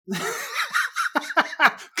Get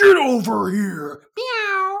over here.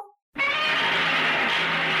 Meow.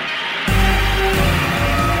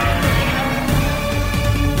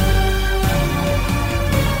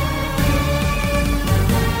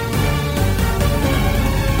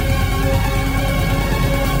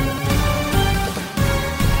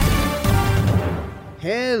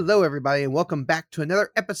 Hello, everybody, and welcome back to another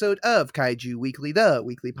episode of Kaiju Weekly, the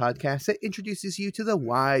weekly podcast that introduces you to the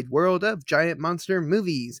wide world of giant monster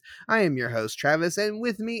movies. I am your host, Travis, and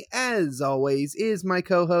with me, as always, is my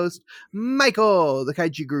co-host, Michael, the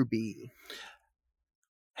Kaiju Groupie.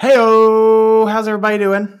 Heyo, how's everybody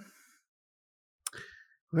doing?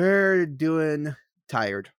 We're doing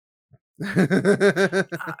tired. I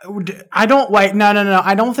don't wait. No.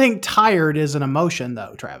 I don't think tired is an emotion,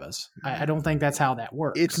 though, Travis. I don't think that's how that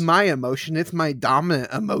works. It's my emotion. It's my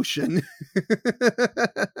dominant emotion.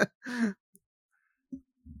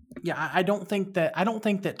 Yeah, I don't think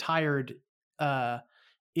that tired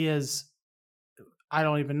is. I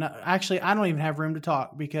don't even know. Actually, I don't even have room to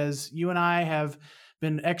talk because you and I have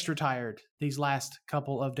been extra tired these last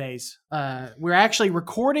couple of days. We're actually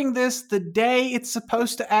recording this the day it's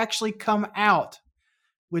supposed to actually come out,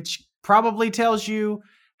 which probably tells you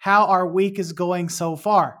how our week is going so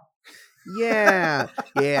far. Yeah.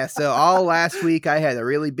 So all last week I had a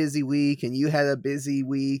really busy week, and you had a busy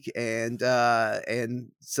week, and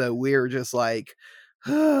so we're just like,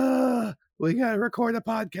 we gotta record a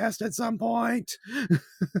podcast at some point.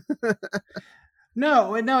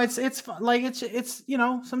 No, it's like it's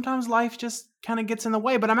sometimes life just kind of gets in the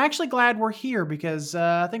way, but I'm actually glad we're here because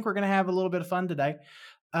I think we're gonna have a little bit of fun today,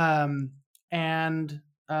 and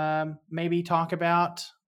maybe talk about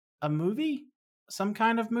a movie, some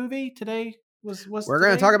kind of movie. Today was we're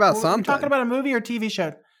gonna talk about something. Talking about a movie or TV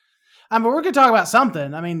show. But we're gonna talk about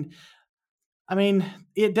something. I mean,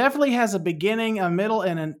 it definitely has a beginning, a middle,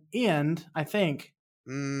 and an end. I think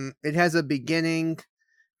it has a beginning.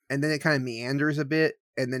 And then it kind of meanders a bit,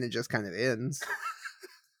 and then it just kind of ends.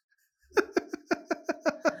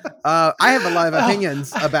 I have a lot of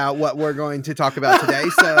opinions about what we're going to talk about today.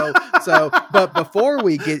 But before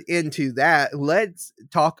we get into that, let's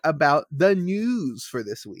talk about the news for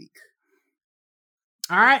this week.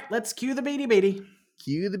 All right, let's cue the beady beady.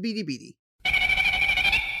 Cue the beady beady.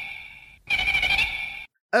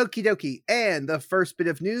 Okie dokie, and the first bit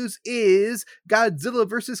of news is Godzilla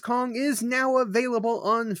vs. Kong is now available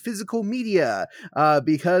on physical media.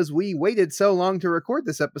 Because we waited so long to record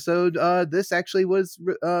this episode, this actually was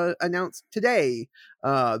announced today.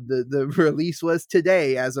 The release was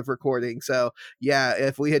today as of recording. So yeah,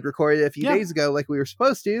 if we had recorded a few days ago like we were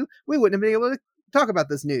supposed to, we wouldn't have been able to talk about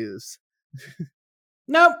this news.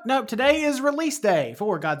 Nope. Today is release day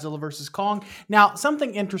for Godzilla vs. Kong. Now,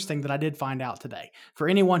 something interesting that I did find out today, for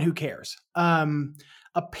anyone who cares.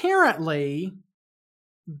 Apparently,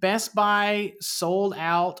 Best Buy sold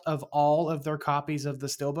out of all of their copies of the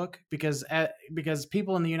Steelbook because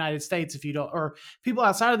people in the United States, or people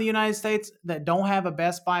outside of the United States that don't have a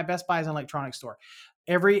Best Buy is an electronics store.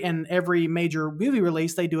 Every major movie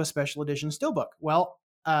release, they do a special edition Steelbook. Well,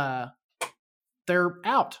 they're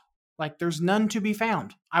out. Like, there's none to be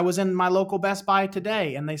found. I was in my local Best Buy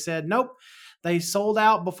today, and they said, nope, they sold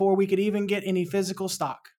out before we could even get any physical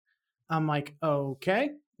stock. I'm like,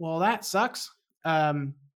 okay, well, that sucks. But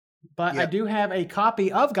yep. I do have a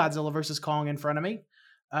copy of Godzilla vs. Kong in front of me.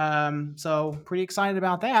 So pretty excited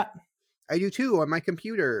about that. I do too, on my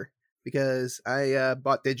computer, because I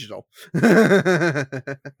bought digital. See,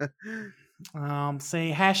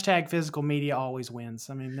 hashtag physical media always wins.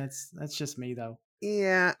 I mean, that's just me, though.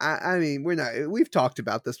 Yeah, I mean, we've talked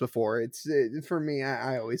about this before. For me,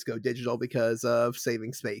 I always go digital because of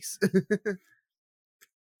saving space.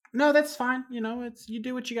 No, that's fine. You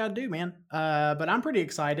do what you got to do, man. But I'm pretty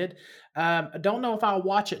excited. I don't know if I'll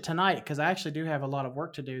watch it tonight because I actually do have a lot of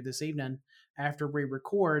work to do this evening after we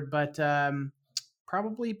record, but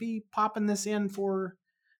probably be popping this in for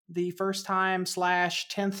the first time /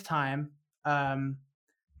 10th time,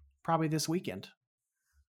 probably this weekend.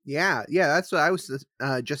 Yeah, that's what I was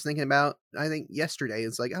just thinking about. I think yesterday,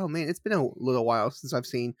 it's like, oh man, it's been a little while since I've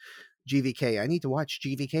seen GVK. I need to watch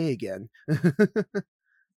GVK again.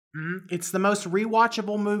 It's the most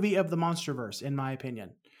rewatchable movie of the Monsterverse, in my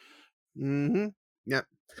opinion. Mm-hmm. Yep.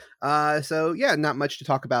 So yeah, not much to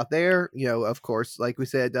talk about there. Of course, like we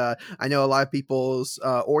said, I know a lot of people's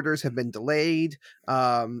orders have been delayed.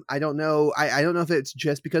 I don't know. I don't know if it's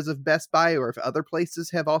just because of Best Buy or if other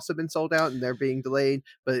places have also been sold out and they're being delayed,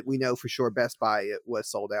 but we know for sure Best Buy it was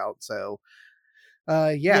sold out. So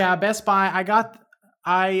yeah, Best Buy. I got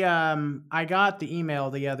the email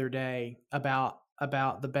the other day about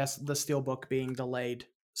the Steelbook being delayed.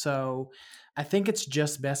 So I think it's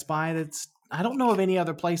just Best Buy that's. I don't know of any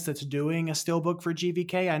other place that's doing a steelbook for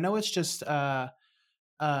GVK. I know it's just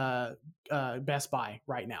Best Buy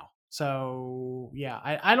right now. So yeah,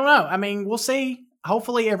 I don't know. I mean, we'll see.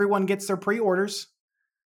 Hopefully, everyone gets their pre-orders.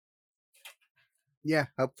 Yeah,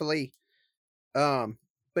 hopefully.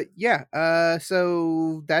 But yeah,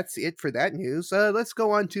 so that's it for that news. Let's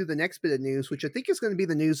go on to the next bit of news, which I think is going to be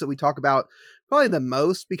the news that we talk about probably the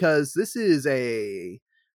most, because this is a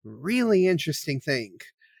really interesting thing.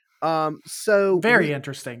 So Very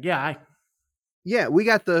interesting. yeah, we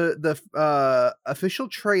got the official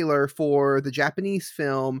trailer for the Japanese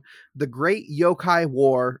film The Great Yokai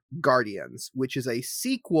War Guardians, which is a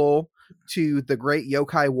sequel to The Great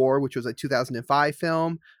Yokai War, which was a 2005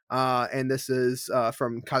 film. And this is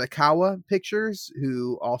from Kadokawa Pictures,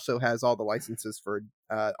 who also has all the licenses for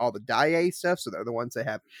all the Daiei stuff. So they're the ones that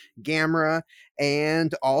have Gamera.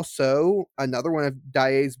 And also another one of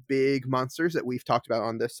Daiei's big monsters that we've talked about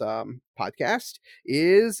on this podcast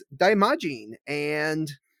is Daimajin.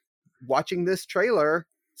 And watching this trailer,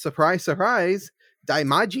 surprise, surprise,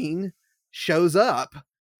 Daimajin shows up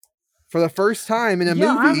for the first time in a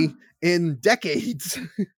movie in decades.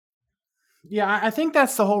 Yeah, I think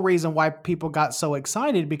that's the whole reason why people got so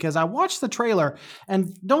excited, because I watched the trailer,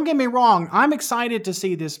 and don't get me wrong, I'm excited to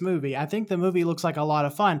see this movie. I think the movie looks like a lot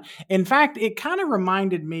of fun. In fact, it kind of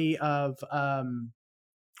reminded me of I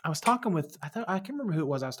was talking with I can't remember who it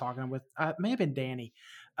was I was talking with. It may have been Danny.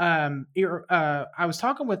 I was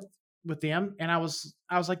talking with them, and I was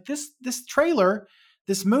like, this trailer,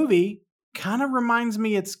 this movie kind of reminds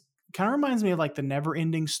me. It's kind of reminds me of like the Never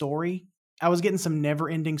Ending Story. I was getting some Never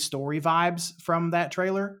Ending Story vibes from that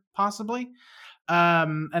trailer, possibly.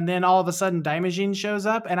 And then all of a sudden, Daimajin shows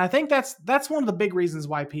up, and I think that's one of the big reasons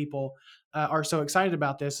why people are so excited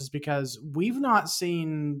about this, is because we've not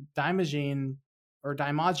seen Daimajin or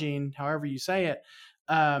Daimajin, however you say it,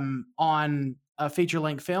 on a feature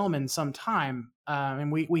length film in some time.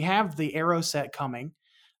 And we have the Arrow set coming.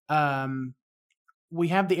 We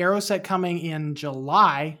have the Arrow set coming in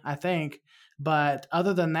July, I think. But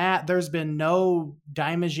other than that, there's been no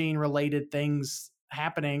Daimajin related things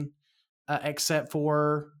happening except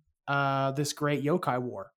for this Great Yokai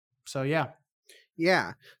War. So yeah.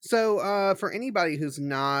 Yeah. So for anybody who's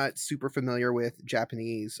not super familiar with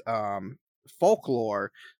Japanese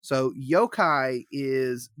folklore, so yokai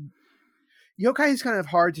is kind of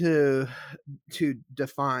hard to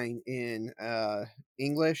define in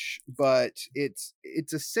English, but it's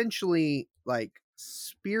essentially like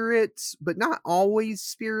spirits, but not always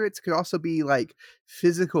spirits. Could also be like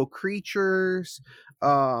physical creatures.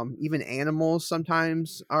 Even animals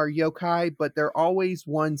sometimes are yokai, but they're always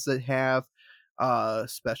ones that have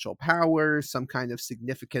special powers, some kind of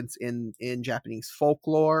significance in Japanese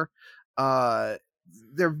folklore.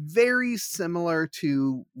 They're very similar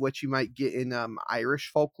to what you might get in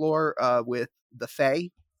Irish folklore with the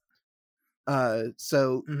Fae.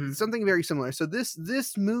 So something very similar. So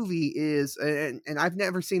this movie is, and I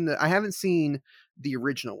haven't seen the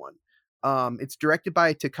original one. It's directed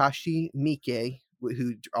by Takashi Miike,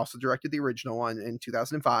 who also directed the original one in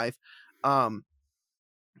 2005.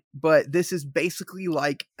 But this is basically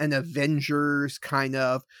like an Avengers kind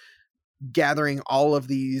of gathering all of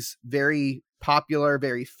these very popular,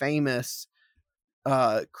 very famous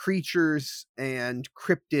creatures and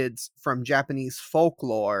cryptids from Japanese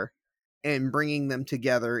folklore and bringing them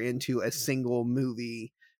together into a single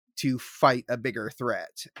movie to fight a bigger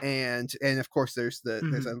threat. And of course there's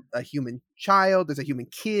a human child, there's a human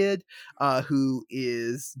kid who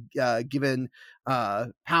is given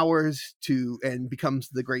powers to and becomes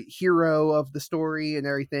the great hero of the story and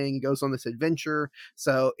everything. He goes on this adventure.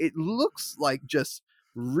 So it looks like just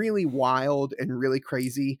really wild and really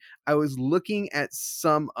crazy. I was looking at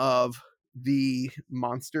some of the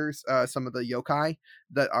monsters, some of the yokai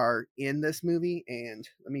that are in this movie, and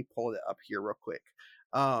let me pull it up here real quick.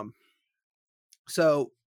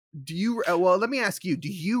 So let me ask you, do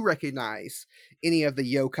you recognize any of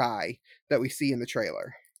the yokai that we see in the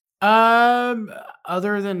trailer?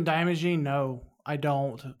 Other than Daimajin, no, I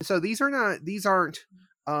don't. So these aren't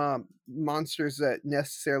monsters that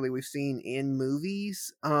necessarily we've seen in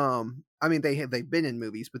movies. I mean, they've been in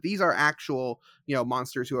movies, but these are actual,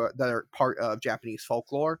 monsters that are part of Japanese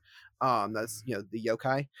folklore. That's, the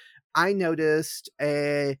yokai. I noticed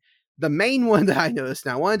the main one that I noticed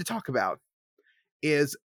and I wanted to talk about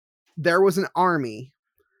is there was an army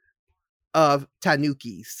of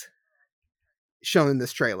tanukis shown in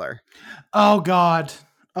this trailer. Oh God.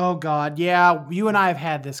 Yeah. You and I have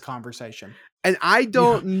had this conversation. And I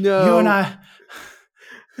don't know. You and I.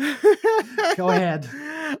 Go ahead.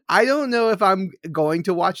 I don't know if I'm going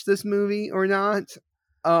to watch this movie or not.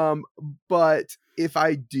 But if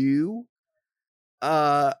I do,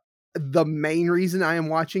 the main reason I am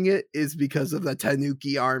watching it is because of the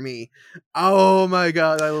Tanuki army. Oh my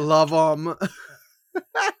god, I love them.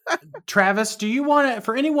 Travis, do you want to,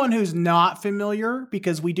 for anyone who's not familiar,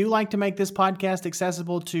 because we do like to make this podcast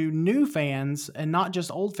accessible to new fans and not just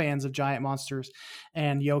old fans of giant monsters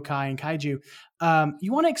and yokai and kaiju,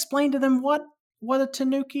 you want to explain to them what a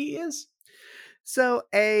Tanuki is? So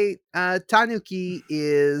a Tanuki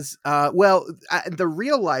is the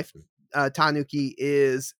real life Tanuki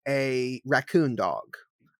is a raccoon dog.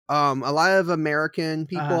 A lot of American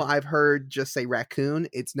people I've heard just say raccoon.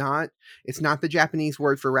 It's not the Japanese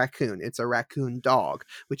word for raccoon. It's a raccoon dog,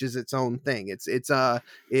 which is its own thing. It's part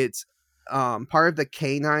of the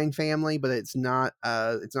canine family, but it's not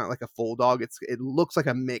like a full dog. It looks like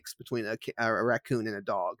a mix between a raccoon and a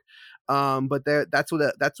dog. But that's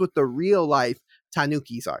what the real life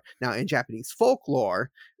Tanukis are. Now in Japanese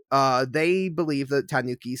folklore, they believe that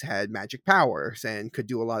Tanukis had magic powers and could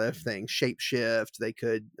do a lot of things, shapeshift. They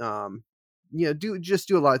could, do a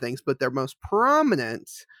lot of things. But their most prominent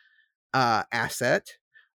asset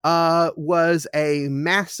was a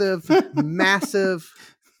massive,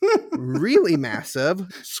 really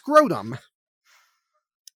massive scrotum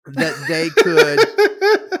that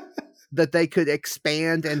they could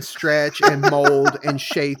expand and stretch and mold and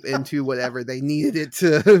shape into whatever they needed it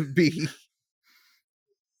to be.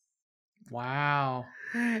 Wow.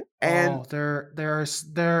 And there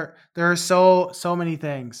are so many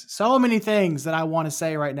things that I want to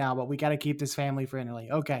say right now, but we got to keep this family friendly.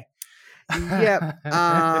 Okay. Yep.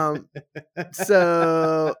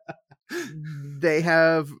 So they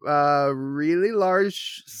have really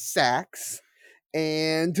large sacks,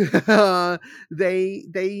 and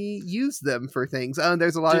they use them for things.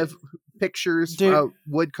 There's a lot of pictures,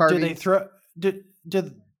 wood carving. Do they throw?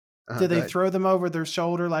 Do they throw them over their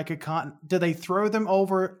shoulder like a Do they throw them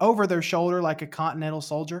over their shoulder like a continental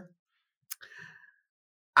soldier?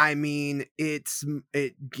 I mean, it's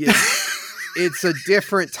a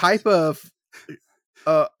different type of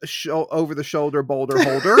over the shoulder boulder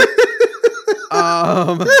holder.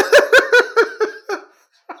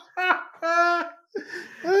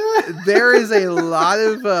 There is a lot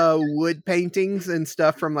of wood paintings and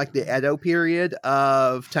stuff from like the Edo period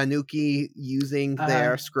of Tanuki using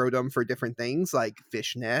their scrotum for different things like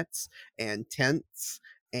fish nets and tents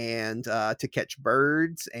and to catch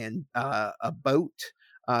birds and a boat.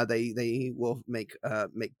 They will make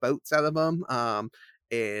boats out of them.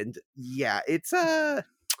 And yeah, it's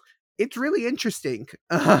really interesting.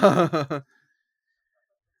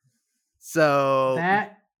 So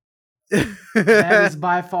that is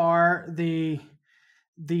by far the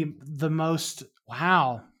most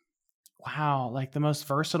like the most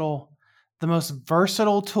versatile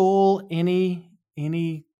tool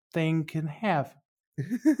anything can have.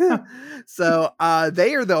 So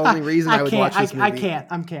they are the only reason I would watch this movie. I can't.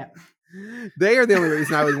 They are the only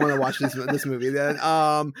reason I would want to watch this movie. Then,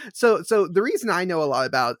 so the reason I know a lot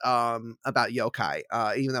about yokai,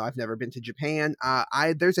 even though I've never been to Japan,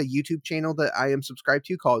 there's a YouTube channel that I am subscribed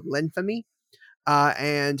to called Lenfamy,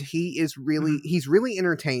 and he's really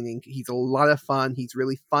entertaining. He's a lot of fun. He's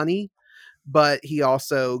really funny, but he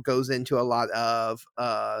also goes into a lot of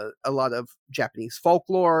Japanese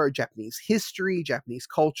folklore, Japanese history, Japanese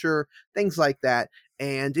culture, things like that.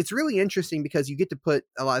 And it's really interesting because you get to put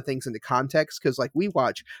a lot of things into context, because like we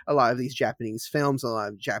watch a lot of these Japanese films, a lot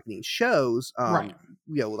of Japanese shows, right.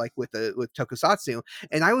 Like with Tokusatsu.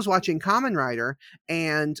 And I was watching Kamen Rider,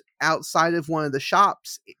 and outside of one of the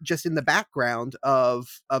shops, just in the background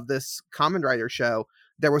of this Kamen Rider show,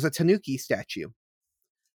 there was a Tanuki statue.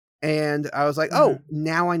 And I was like, oh,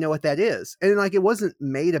 now I know what that is. And like, it wasn't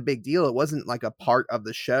made a big deal. It wasn't like a part of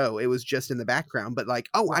the show. It was just in the background, but like,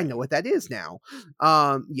 oh, right. I know what that is now.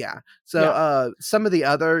 Yeah. So, some of the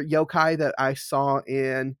other yokai that I saw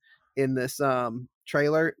in this,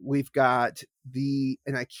 trailer, we've got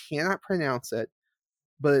and I cannot pronounce it,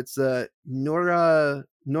 but it's, Norarion,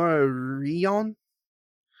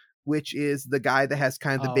 which is the guy that has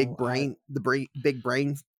kind of the big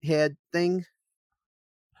brain head thing.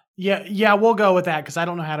 Yeah, we'll go with that because I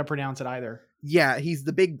don't know how to pronounce it either. Yeah, he's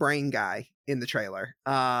the big brain guy in the trailer.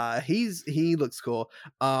 He looks cool.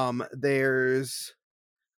 There's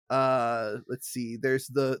let's see, there's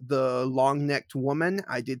the long-necked woman.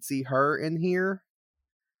 I did see her in here,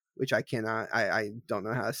 which I don't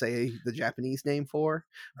know how to say the Japanese name for.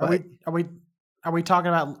 But are we talking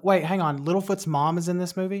about? Wait, hang on. Littlefoot's mom is in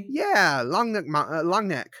this movie? Yeah, long neck mama.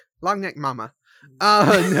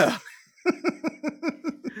 No.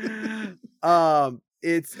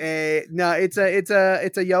 It's a no, it's a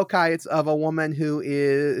yokai. It's of a woman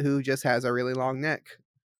who just has a really long neck.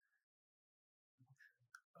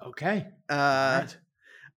 Okay. All Uh, right.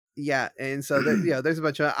 yeah, and so there, there's a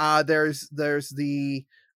bunch of um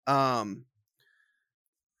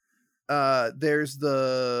there's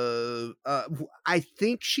the I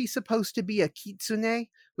think she's supposed to be a kitsune,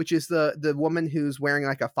 which is the woman who's wearing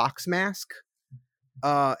like a fox mask.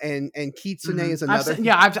 And kitsune is another.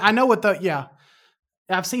 I know what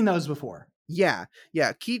I've seen those before. Yeah,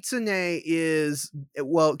 yeah. Kitsune is,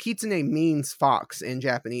 well, kitsune means fox in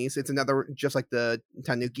Japanese. It's another, just like the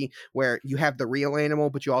tanuki, where you have the real animal,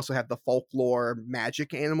 but you also have the folklore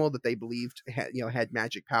magic animal that they believed had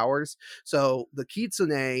magic powers. So the kitsune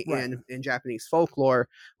Right. in Japanese folklore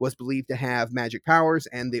was believed to have magic powers,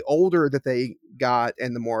 and the older that they got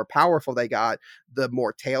and the more powerful they got, the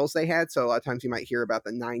more tails they had. So a lot of times you might hear about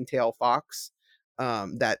the 9-tail fox.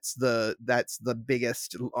 That's the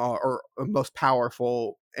biggest or most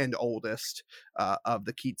powerful and oldest of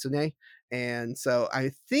the kitsune. And so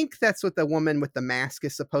I think that's what the woman with the mask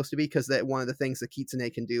is supposed to be, because that one of the things the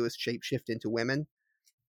kitsune can do is shapeshift into women.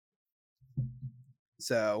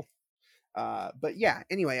 So but yeah,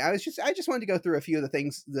 anyway, I just wanted to go through a few of the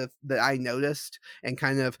things that I noticed and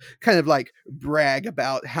kind of like brag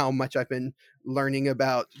about how much I've been learning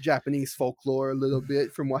about Japanese folklore a little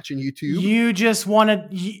bit from watching YouTube. You just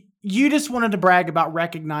wanted to brag about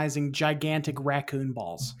recognizing gigantic raccoon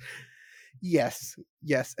balls. Yes,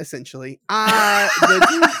 essentially.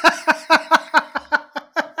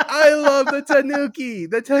 I love the tanuki.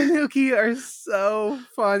 The tanuki are so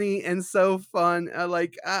funny and so fun.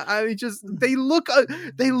 They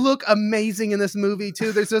look amazing in this movie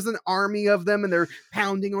too. There's just an army of them, and they're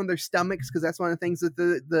pounding on their stomachs because that's one of the things that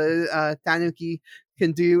the tanuki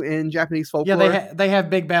can do in Japanese folklore. Yeah, they have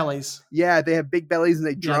big bellies. Yeah, they have big bellies and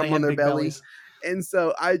they drum on their belly. Bellies. And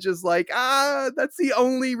so I just that's the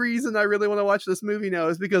only reason I really want to watch this movie now,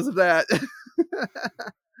 is because of that.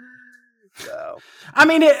 So, I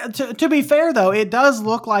mean, to be fair though, it does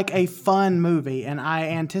look like a fun movie, and I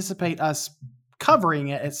anticipate us covering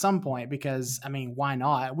it at some point, because I mean, why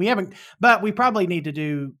not? We haven't, but we probably need to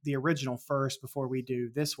do the original first before we do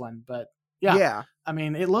this one. But yeah. I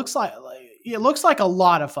mean, it looks like a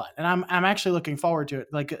lot of fun, and I'm actually looking forward to it.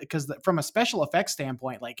 Like, because from a special effects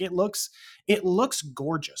standpoint, like it looks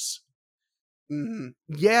gorgeous. Mm-hmm.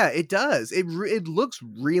 Yeah, it does. It looks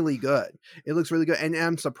really good. It looks really good, and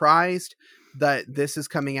I'm surprised that this is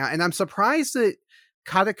coming out, and I'm surprised that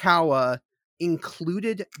Kadokawa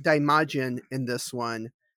included Daimajin in this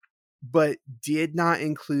one, but did not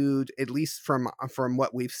include, at least from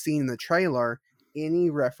what we've seen in the trailer, any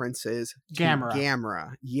references to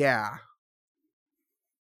Gamera. Yeah.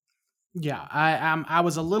 Yeah, I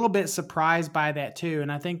was a little bit surprised by that too,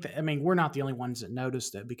 and I think that, I mean, we're not the only ones that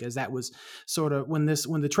noticed it, because that was sort of when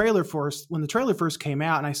the trailer first came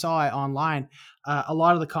out, and I saw it online. A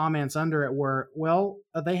lot of the comments under it were, well,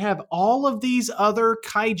 they have all of these other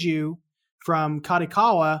kaiju from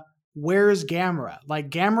Kadokawa. Where's Gamera? Like,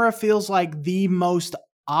 Gamera feels like the most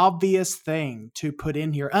obvious thing to put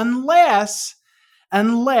in here, unless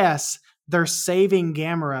they're saving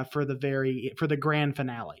Gamera for the grand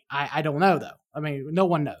finale. I don't know though. I mean, no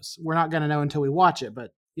one knows. We're not going to know until we watch it,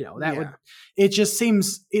 but it just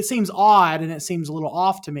seems odd, and it seems a little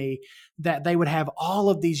off to me that they would have all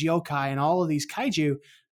of these yokai and all of these kaiju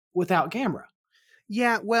without Gamera.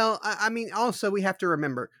 Yeah, well, I mean, also we have to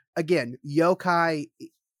remember, again, yokai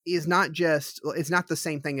is not it's not the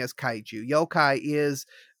same thing as kaiju. Yokai is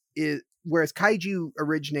whereas kaiju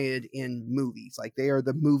originated in movies, like they are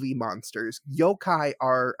the movie monsters. Yokai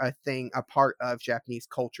are a part of Japanese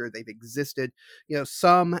culture. They've existed.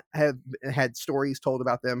 Some have had stories told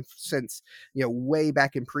about them since, way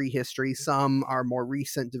back in prehistory. Some are more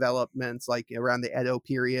recent developments, like around the Edo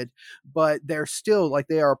period, but they're still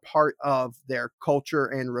they are part of their culture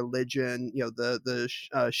and religion, the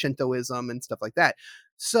Shintoism and stuff like that.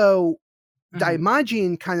 So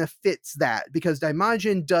Daimajin kind of fits that, because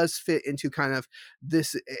Daimajin does fit into kind of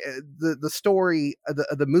this. The story of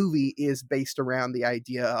the movie is based around the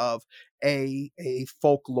idea of a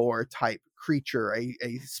folklore type creature,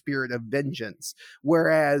 a spirit of vengeance,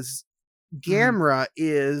 whereas Gamera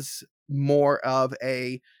is more of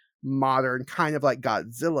a modern kind of like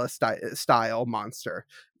Godzilla style monster.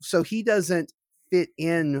 So he doesn't fit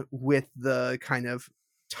in with the kind of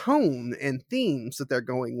tone and themes that they're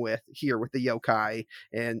going with here with the yokai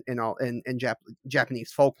and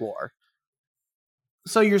Japanese folklore.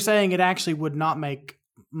 So you're saying it actually would not make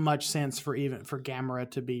much sense for Gamera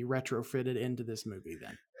to be retrofitted into this movie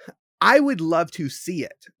then? I would love to see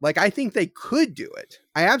it. Like, I think they could do it.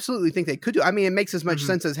 I absolutely think they could do. I mean, it makes as much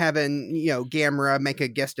sense as having, Gamera make a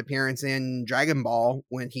guest appearance in Dragon Ball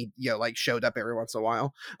when he, like showed up every once in a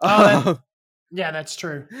while. Yeah, that's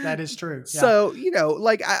true. That is true. Yeah. So,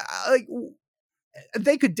 like,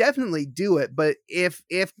 they could definitely do it, but if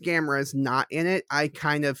Gamera's not in it, I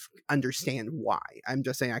kind of understand why. I'm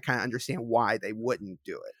just saying I kind of understand why they wouldn't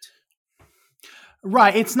do it.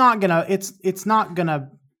 Right. It's not gonna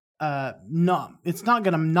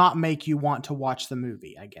not make you want to watch the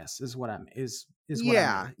movie, I guess, is what I'm is what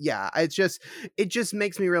I mean. Yeah. It just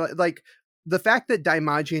makes me realize, like, the fact that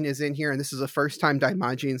Daimajin is in here, and this is the first time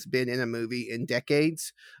Daimajin's been in a movie in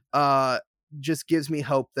decades, just gives me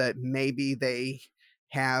hope that maybe they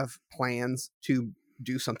have plans to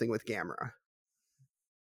do something with Gamera.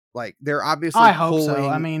 Like, they're obviously I hope so.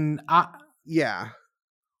 I mean, yeah.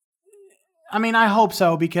 I mean, I hope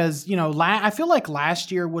so, because I feel like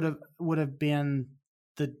last year would have been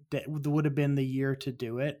the year to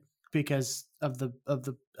do it because of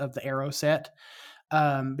the Arrow set,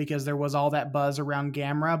 because there was all that buzz around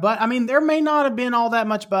Gamera. But I mean, there may not have been all that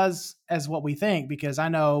much buzz as what we think, because I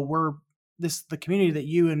know the community that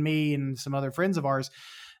you and me and some other friends of ours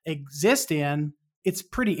exist in, it's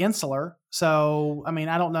pretty insular. So I mean,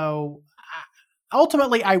 I don't know.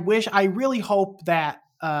 Ultimately, I really hope that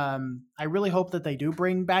they do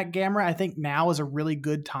bring back Gamera. I think now is a really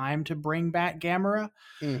good time to bring back Gamera,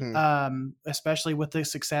 especially with the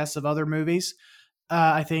success of other movies.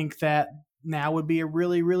 I think that now would be a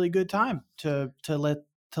really, really good time to let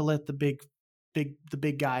the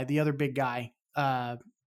other big guy,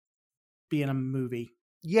 be in a movie.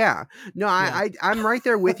 Yeah. No, yeah. I'm right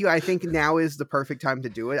there with you. I think now is the perfect time to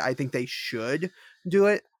do it. I think they should do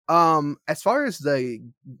it. As far as the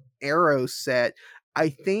Arrow set, I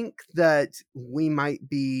think that we might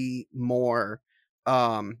be more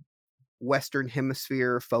Western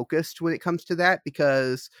Hemisphere focused when it comes to that,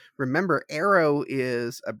 because remember, Arrow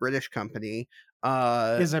is a British company.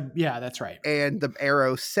 Yeah, that's right. And the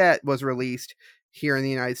Arrow set was released here in the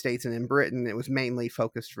United States and in Britain. It was mainly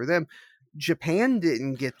focused for them. Japan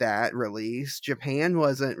didn't get that release. Japan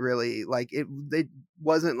wasn't really like it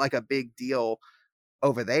wasn't like a big deal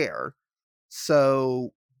over there.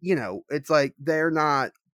 So, it's like they're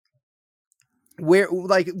not where,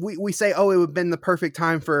 like, we say, oh, it would have been the perfect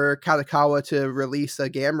time for Kadokawa to release a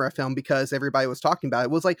Gamera film because everybody was talking about it.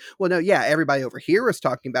 It was like, well, no, yeah, everybody over here was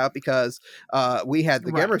talking about it because we had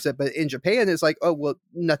the Gamera set, but in Japan it's like, oh, well,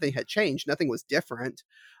 nothing had changed. Nothing was different.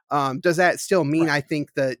 Does that still mean I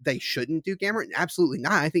think that they shouldn't do Gamera? Absolutely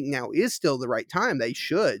not. I think now is still the right time. They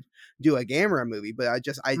should do a Gamera movie, but I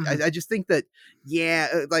just think that,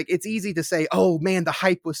 like, it's easy to say, oh man, the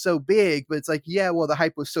hype was so big, but it's like, yeah, well, the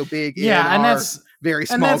hype was so big. Yeah, and that's very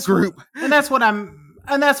small group. And that's what I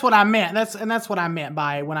meant. That's what I meant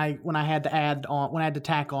by when I had to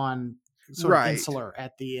tack on sort of insular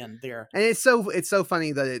at the end there. And it's so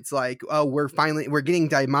funny that it's like, oh, we're getting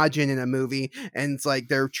Daimajin in a movie, and it's like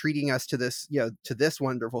they're treating us to this, to this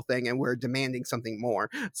wonderful thing, and we're demanding something more.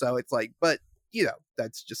 So it's like, but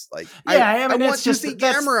that's just like, I want to see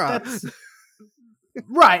Gamera.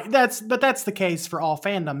 Right. That's the case for all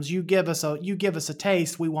fandoms. You give us a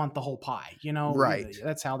taste, we want the whole pie, Right.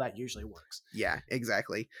 That's how that usually works. Yeah,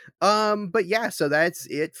 exactly. But yeah, so that's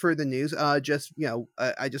it for the news. I just want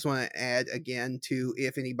to add again to,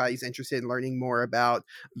 if anybody's interested in learning more about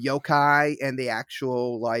yokai and the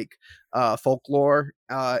actual folklore,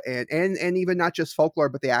 and even not just folklore,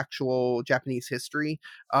 but the actual Japanese history,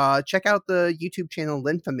 check out the YouTube channel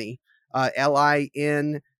Linfamy,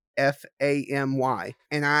 LINFAMY,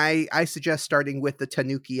 and I suggest starting with the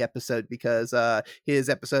Tanuki episode, because his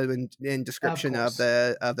episode in description of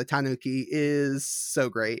the Tanuki is so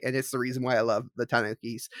great, and it's the reason why I love the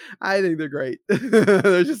Tanukis. I think they're great.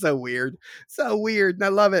 They're just so weird, and I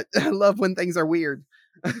love it. I love when things are weird.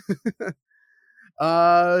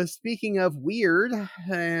 Speaking of weird,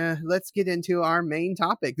 let's get into our main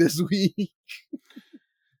topic this week.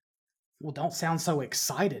 Well, don't sound so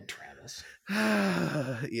excited, Travis.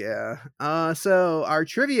 Yeah. So our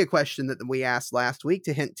trivia question that we asked last week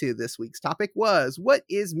to hint to this week's topic was, what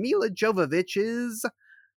is Milla Jovovich's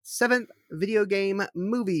 7th video game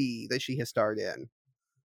movie that she has starred in?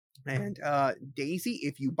 And Daisy,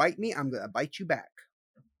 if you bite me, I'm gonna bite you back.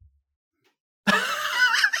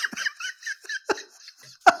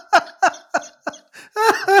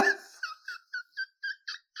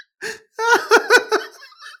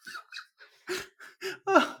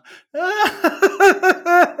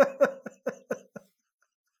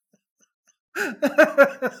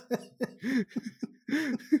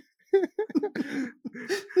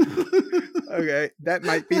 Okay, that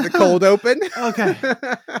might be the cold open. Okay.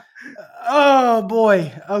 Oh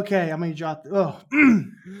boy. Okay, I'm gonna drop. So,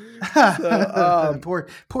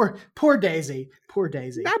 poor Daisy. Poor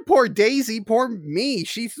Daisy. not poor Daisy, poor me.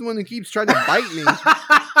 She's the one who keeps trying to bite me.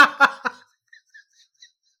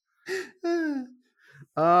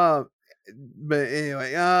 But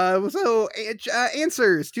anyway, so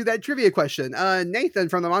answers to that trivia question. Nathan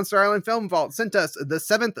from the Monster Island Film Vault sent us The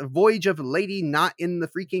Seventh Voyage of Lady Not in the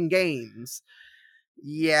Freaking Games.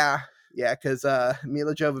 Yeah, because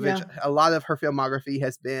Mila Jovovich, a lot of her filmography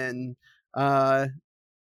has been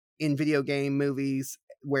in video game movies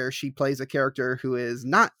where she plays a character who is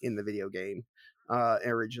not in the video game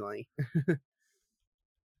originally.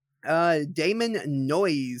 Damon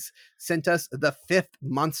Noyes sent us The Fifth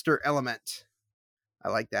Monster Element. I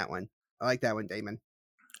like that one, Damon.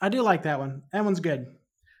 I do like that one. That one's good.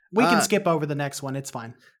 We can skip over the next one. It's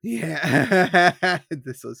fine. Yeah,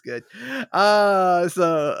 this was good.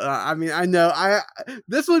 I mean, I know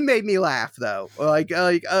this one made me laugh though.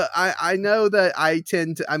 I know that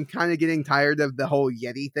I'm kind of getting tired of the whole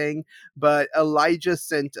Yeti thing, but Elijah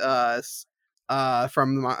sent us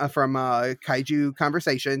from Kaiju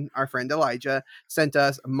Conversation. Our friend Elijah sent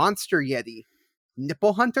us Monster Yeti,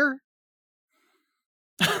 Nipple Hunter.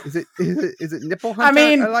 Is it Nipple Hunter? I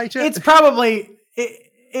mean, Elijah?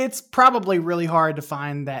 It's probably really hard to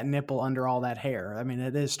find that nipple under all that hair. I mean,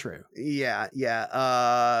 it is true. Yeah.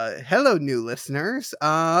 Hello, new listeners.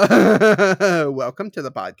 Welcome to the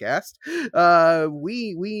podcast.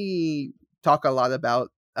 We talk a lot about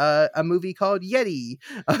a movie called Yeti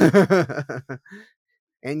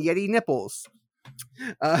and Yeti nipples.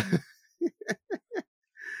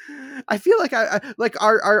 I feel like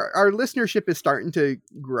our listenership is starting to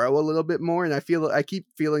grow a little bit more, and I keep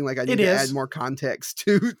feeling like I need to add more context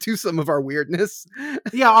to some of our weirdness.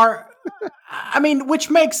 Yeah, I mean, which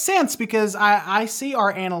makes sense because I see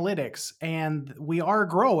our analytics and we are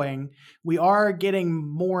growing. We are getting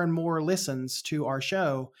more and more listens to our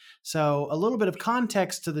show. So a little bit of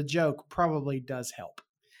context to the joke probably does help.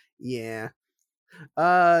 Yeah.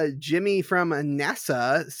 Jimmy from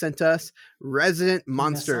NASA sent us Resident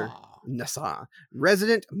Monster. NASA.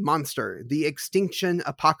 Resident Monster. The Extinction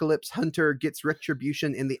Apocalypse Hunter gets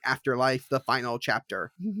retribution in the afterlife. The final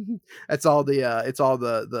chapter. It's all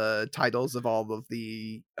the titles of all of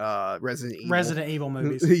the Resident Evil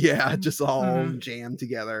movies. Yeah, just all jammed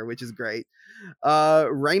together, which is great.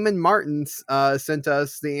 Raymond Martins sent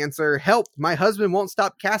us the answer. Help! My husband won't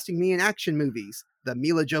stop casting me in action movies. The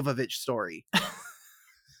Mila Jovovich story.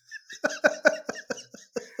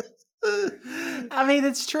 I mean,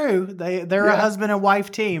 it's true. They're a husband and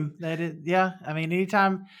wife team. I mean,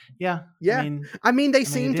 anytime. Yeah. I mean, they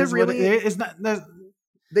seem to really.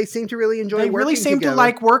 They seem to really enjoy. They really seem together. To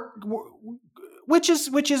like work, which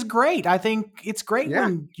is great. I think it's great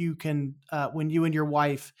when you can, when you and your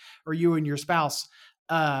wife or you and your spouse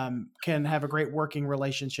can have a great working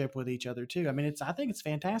relationship with each other too. I mean, I think it's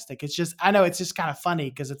fantastic. It's just, I know it's just kind of funny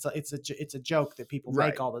because it's a joke that people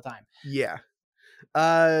make all the time. Yeah.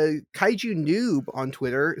 Kaiju Noob on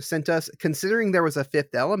Twitter sent us, considering there was a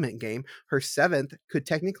Fifth Element game, her seventh could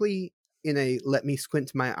technically, in a let me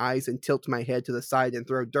squint my eyes and tilt my head to the side and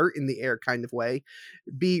throw dirt in the air kind of way,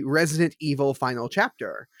 be Resident Evil Final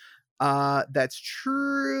Chapter. That's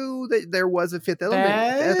true that there was a Fifth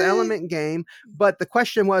Element game, but the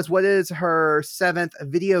question was, what is her seventh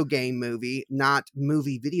video game movie, not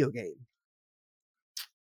movie video game?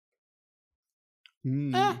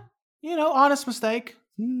 Honest mistake.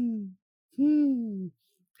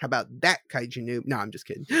 How about that, Kaiju Noob? No, I'm just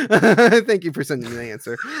kidding. Thank you for sending me the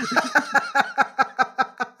answer.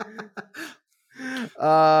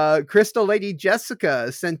 Crystal Lady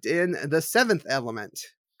Jessica sent in The Seventh Element.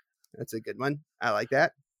 That's a good one. I like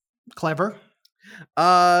that. Clever.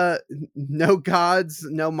 No Gods,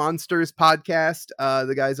 No Monsters podcast.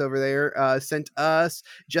 The guys over there sent us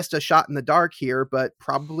Just a Shot in the Dark here, but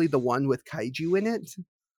probably the one with kaiju in it.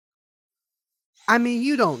 I mean,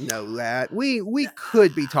 you don't know that. We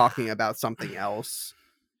could be talking about something else.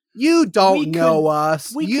 You don't know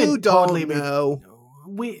us. You don't know.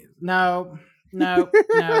 No. You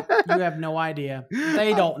have no idea.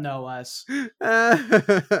 They don't know us. Ben,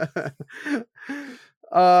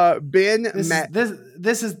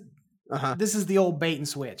 this is the old bait and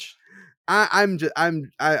switch. I'm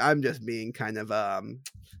just being kind of a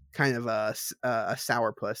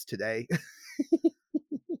sourpuss today.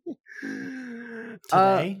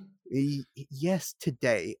 Today? Yes,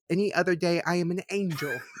 today. Any other day, I am an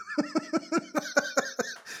angel.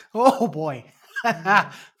 Oh boy.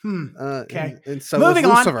 Okay. And so Moving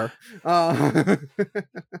was on. Lucifer.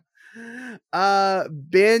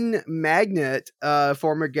 Ben Magnet,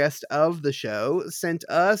 former guest of the show, sent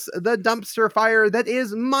us the dumpster fire that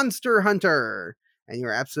is Monster Hunter. And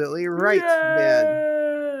you're absolutely right, Ben.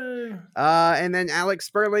 Yay! And then Alex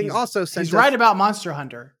Sperling also sent He's us... right about Monster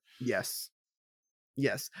Hunter. Yes.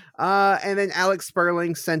 And then Alex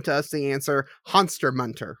Sperling sent us the answer, Honster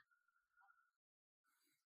Munter.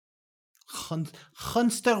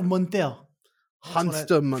 Hunstermunter.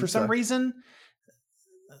 Hunstermunter. For some reason,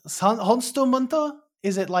 Hunstermunter,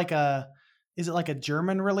 is it like a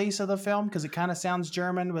German release of the film? Because it kind of sounds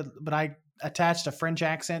German, but I attached a French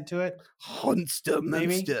accent to it.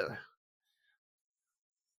 Hunstermunster.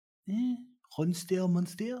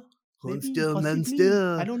 Hunstermunster.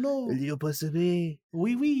 Hunstermunster. I don't know. Little possibly.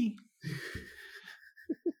 Oui.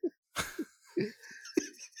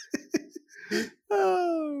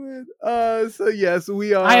 Oh man. So yes,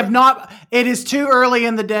 we are. I have not. It is too early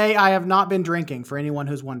in the day. I have not been drinking. For anyone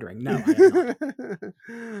who's wondering, no. I have not.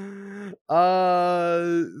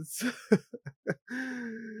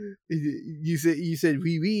 You said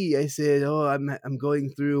oui. I said, oh, I'm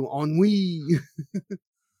going through ennui.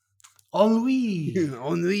 Ennui.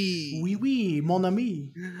 Oui, mon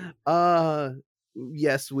ami.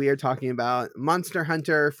 Yes, we are talking about Monster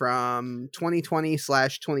Hunter from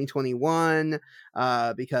 2020/2021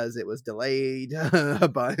 because it was delayed a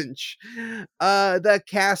bunch. The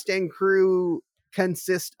cast and crew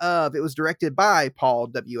consist of... It was directed by Paul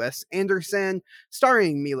W.S. Anderson,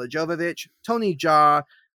 starring Mila Jovovich, Tony Jaa,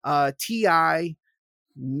 T.I.,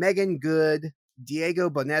 Megan Good, Diego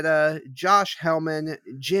Boneta, Josh Hellman,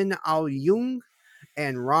 Jin Al-Jung,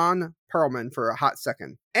 and Ron Perlman for a hot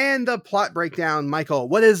second. And the plot breakdown, Michael.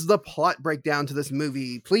 What is the plot breakdown to this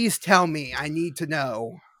movie? Please tell me. I need to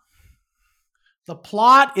know. The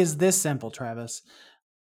plot is this simple, Travis.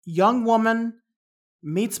 Young woman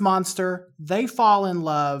meets monster. They fall in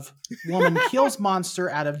love. Woman kills monster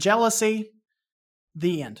out of jealousy.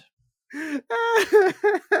 The end.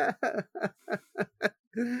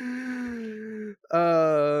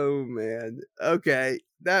 Oh man. Okay.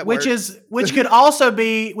 Which could also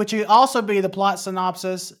be the plot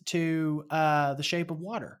synopsis to The Shape of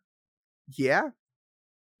Water. Yeah.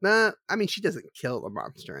 I mean, she doesn't kill the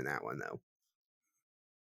monster in that one though.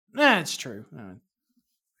 It's true.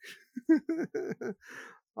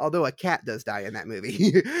 Although a cat does die in that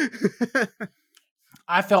movie.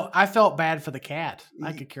 I felt bad for the cat.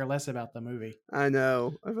 I could care less about the movie. I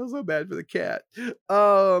know. I feel so bad for the cat.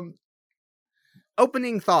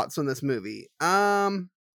 Opening thoughts on this movie.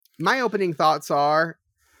 My opening thoughts are,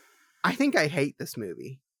 I think I hate this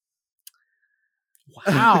movie.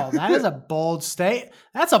 Wow, that is a bold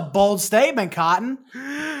That's a bold statement, Cotton.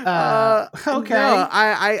 Okay. No,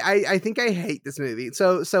 I think I hate this movie.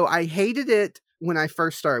 So I hated it when I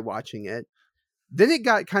first started watching it. Then it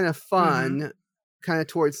got kind of fun, kind of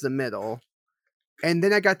towards the middle. And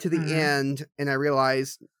then I got to the end and I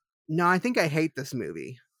realized, no, I think I hate this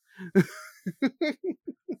movie.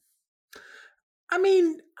 I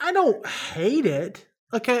mean, I don't hate it.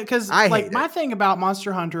 Okay, because my thing about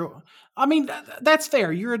Monster Hunter, I mean, that's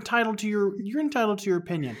fair. You're entitled to your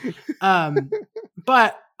opinion.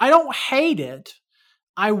 But I don't hate it.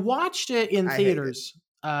 I watched it in theaters.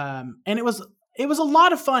 And it was a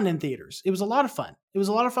lot of fun in theaters. It was a lot of fun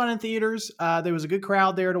in theaters. There was a good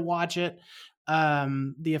crowd there to watch it.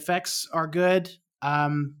 The effects are good.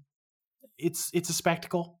 It's a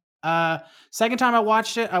spectacle. Second time I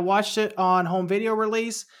watched it on home video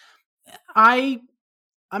release.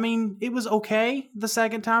 I mean, it was okay the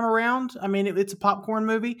second time around. I mean, it's a popcorn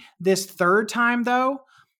movie. This third time though,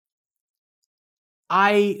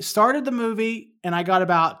 I started the movie and I got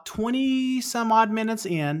about 20 some odd minutes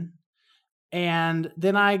in, and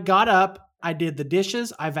then I got up, I did the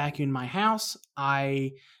dishes, I vacuumed my house,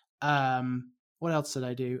 what else did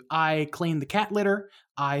I do? I cleaned the cat litter,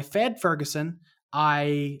 I fed Ferguson,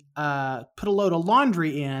 I put a load of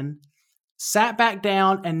laundry in, sat back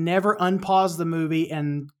down and never unpaused the movie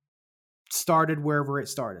and started wherever it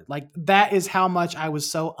started. Like, that is how much I was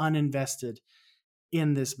so uninvested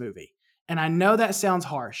in this movie. And I know that sounds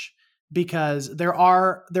harsh because there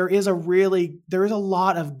is a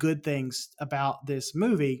lot of good things about this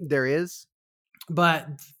movie. There is. But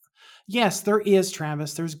yes, there is,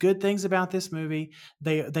 Travis. There's good things about this movie.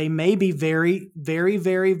 They may be very, very,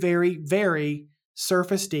 very, very, very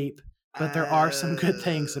surface deep, but there are some good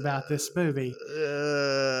things about this movie.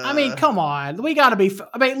 I mean, come on. We got to be fair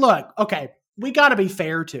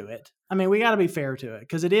to it.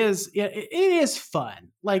 Because it is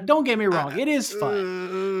fun. Like, don't get me wrong. It is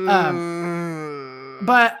fun.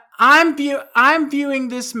 But I'm viewing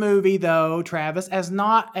this movie though, Travis, as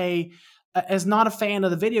not a fan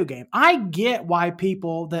of the video game. I get why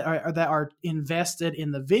people that are invested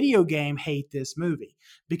in the video game hate this movie,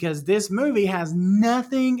 because this movie has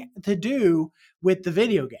nothing to do with the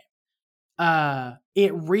video game.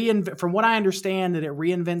 From what I understand, that it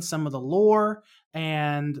reinvents some of the lore,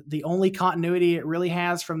 and the only continuity it really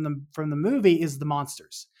has from the movie is the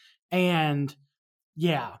monsters. And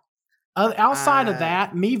yeah, outside of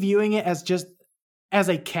that, me viewing it as just as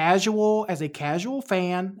a casual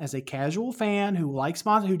fan who likes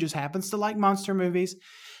monster, who just happens to like monster movies,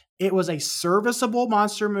 it was a serviceable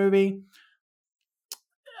monster movie.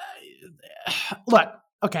 Look,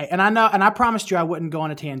 okay, and I promised you I wouldn't go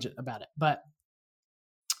on a tangent about it, but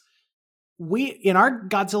in our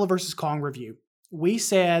Godzilla vs. Kong review, we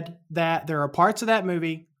said that there are parts of that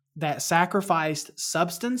movie that sacrificed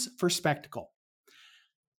substance for spectacle.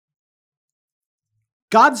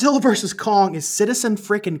 Godzilla vs. Kong is Citizen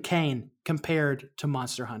frickin' Kane compared to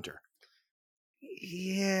Monster Hunter.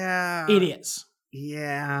 Yeah. It is.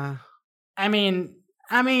 Yeah. I mean,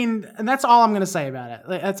 and that's all I'm going to say about it.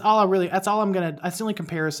 That's the only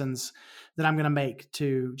comparisons that I'm going to make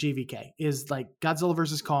to GVK is like Godzilla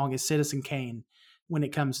vs. Kong is Citizen Kane when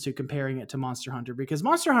it comes to comparing it to Monster Hunter, because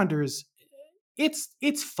Monster Hunter is,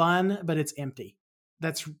 it's fun, but it's empty.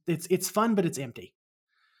 It's fun, but it's empty.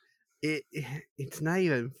 It's not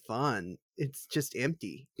even fun. It's just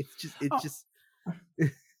empty.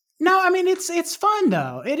 No, I mean it's fun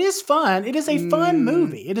though. It is fun. It is a fun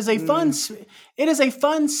movie. It is a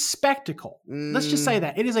fun spectacle. Let's just say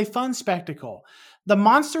that. It is a fun spectacle. The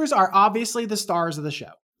monsters are obviously the stars of the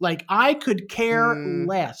show. Like, I could care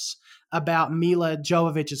less about Mila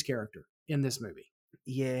Jovovich's character in this movie.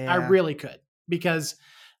 Yeah. I really could, because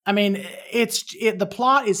I mean, the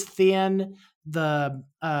plot is thin.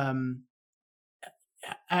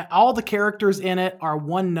 All the characters in it are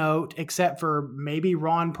one note, except for maybe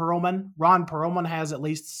Ron Perlman. Ron Perlman has at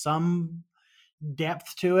least some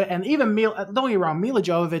depth to it. And even don't get me wrong, Mila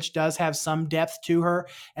Jovovich does have some depth to her.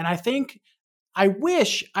 And I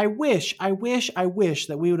wish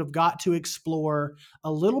that we would have got to explore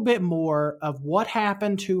a little bit more of what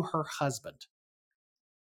happened to her husband.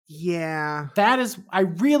 Yeah. That is, I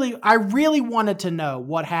really wanted to know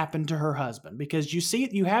what happened to her husband, because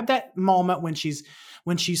you have that moment when she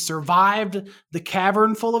survived the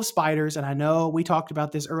cavern full of spiders. And I know we talked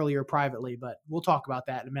about this earlier privately, but we'll talk about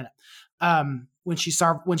that in a minute. When she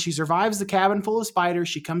survives the cabin full of spiders,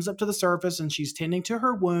 she comes up to the surface and she's tending to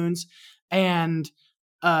her wounds. And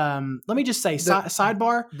let me just say,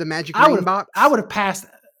 sidebar, the magic green box. I would have passed.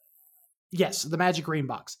 Yes, the magic green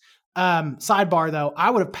box. Sidebar though, I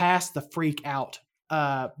would have passed the freak out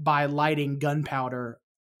by lighting gunpowder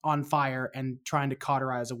on fire and trying to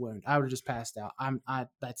cauterize a wound. I would have just passed out.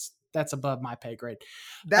 That's above my pay grade.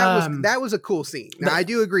 That was a cool scene. Now, I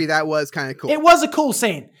do agree that was kind of cool. It was a cool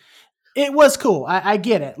scene. It was cool. I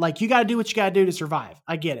get it. Like, you got to do what you got to do to survive.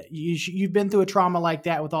 I get it. You've been through a trauma like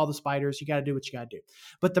that with all the spiders. You got to do what you got to do.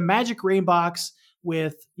 But the magic ring box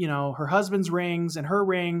with, her husband's rings and her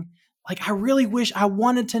ring, like, I really wish I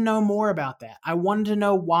wanted to know more about that. I wanted to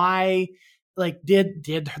know why, like, did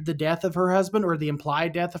the death of her husband, or the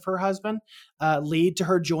implied death of her husband, lead to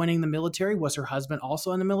her joining the military? Was her husband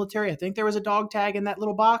also in the military? I think there was a dog tag in that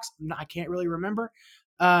little box. I can't really remember.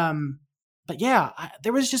 But yeah,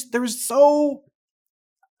 there was so.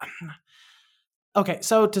 Okay,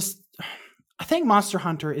 so I think Monster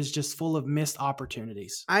Hunter is just full of missed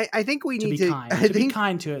opportunities. I think we need to be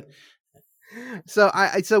kind to it.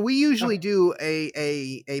 So we usually do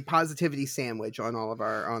a positivity sandwich on all of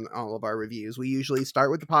our reviews. We usually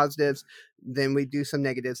start with the positives, then we do some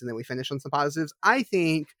negatives, and then we finish on some positives. I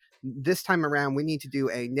think this time around we need to do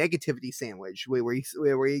a negativity sandwich where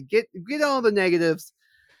we get all the negatives,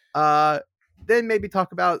 then maybe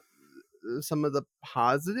talk about some of the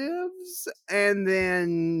positives, and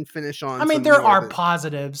then finish on. I mean, there are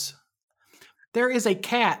positives. There is a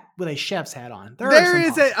cat with a chef's hat on.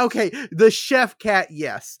 The chef cat.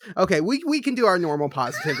 Yes. Okay. We can do our normal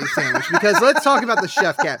positivity sandwich, because let's talk about the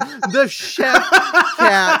chef cat. The chef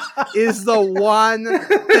cat is the one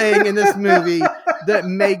thing in this movie that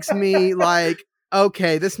makes me like,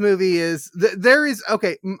 okay, this movie is,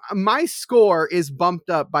 my score is bumped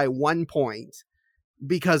up by 1 point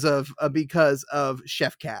because of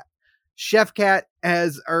Chef Cat. Chef Cat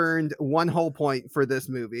has earned 1 whole point for this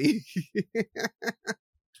movie.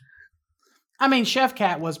 I mean, Chef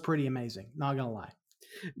Cat was pretty amazing, not gonna lie.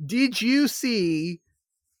 Did you see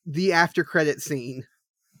the after credit scene?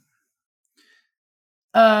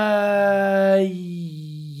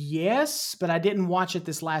 yes, but I didn't watch it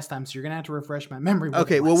this last time, so you're gonna have to refresh my memory.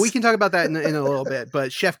 Okay, well, we can talk about that in a little bit,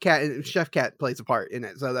 but Chef Cat plays a part in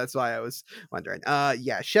it, so that's why I was wondering.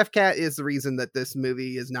 Yeah, Chef Cat is the reason that this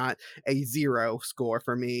movie is not a 0 score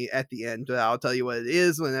for me at the end. I'll tell you what it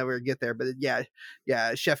is whenever we get there, but yeah,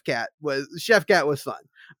 Chef Cat was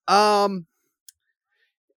fun.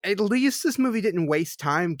 At least this movie didn't waste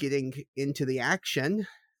time getting into the action.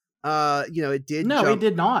 It did. No, it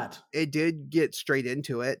did not. It did get straight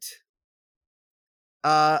into it.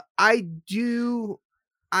 I do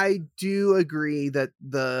agree that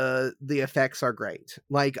the effects are great.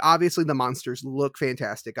 Like, obviously the monsters look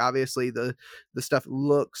fantastic. Obviously the stuff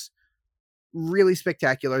looks really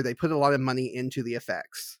spectacular. They put a lot of money into the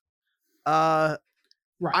effects. Right,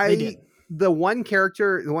 they did. The one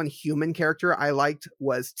human character I liked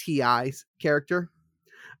was T.I.'s character.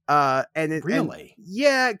 Really?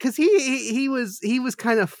 Yeah, because he was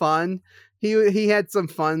kind of fun. He had some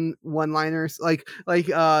fun one-liners,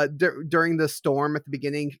 during the storm at the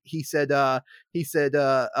beginning. He said they're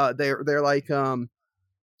like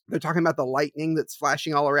they're talking about the lightning that's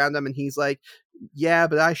flashing all around them, and he's like, yeah,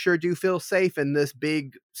 but I sure do feel safe in this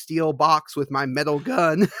big steel box with my metal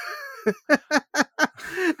gun.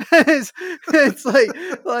 it's like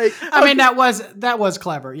I mean, that was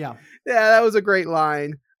clever. Yeah, that was a great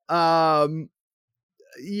line.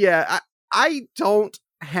 Yeah, I don't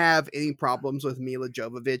have any problems with Milla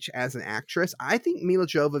Jovovich as an actress. I think Milla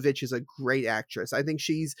Jovovich is a great actress. I think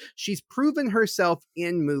she's proven herself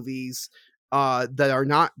in movies that are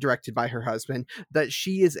not directed by her husband, that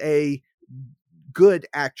she is a good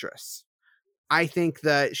actress. I think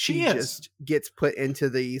that she just gets put into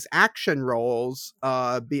these action roles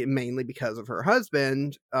mainly because of her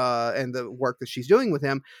husband and the work that she's doing with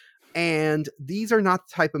him. And these are not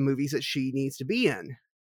the type of movies that she needs to be in.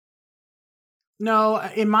 No,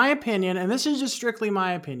 in my opinion, and this is just strictly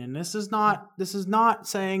my opinion, this is not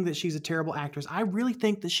saying that she's a terrible actress. I really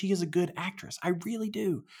think that she is a good actress. I really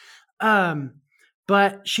do.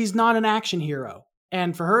 But she's not an action hero.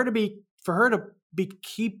 And for her to be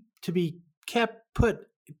kept put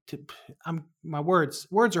to, my words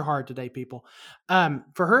are hard today, people.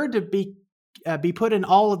 For her to be put in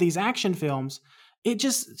all of these action films, she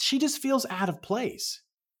just feels out of place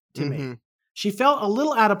to me. She felt a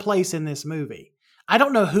little out of place in this movie. I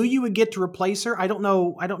don't know who you would get to replace her. I don't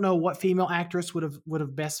know what female actress would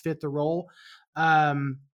have best fit the role.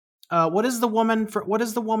 What is the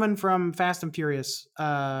woman from Fast and Furious?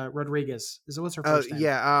 Rodriguez. What's her first name?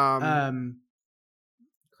 Yeah.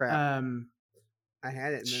 Crap. I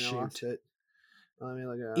had it and then I lost it. Let me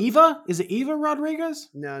look it up. Eva? Is it Eva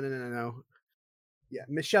Rodriguez? No. Yeah,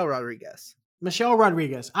 Michelle Rodriguez. Michelle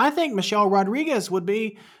Rodriguez. I think Michelle Rodriguez would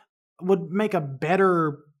make a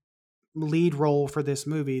better lead role for this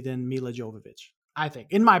movie than Milla Jovovich. I think,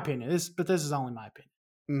 in my opinion. This is only my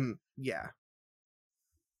opinion. Yeah.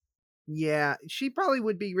 Yeah, she probably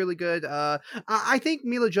would be really good. I think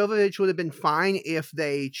Milla Jovovich would have been fine if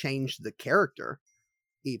they changed the character,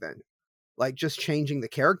 even. Like, just changing the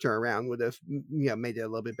character around would have made it a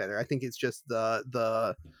little bit better. I think it's just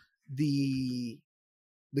the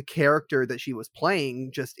character that she was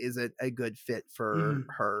playing just isn't a good fit for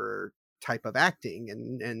her type of acting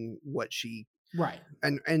and what she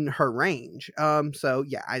and her range. So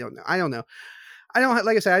yeah, I don't know.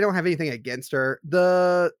 Like I said, I don't have anything against her.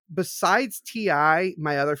 Besides T.I.,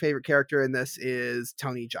 my other favorite character in this is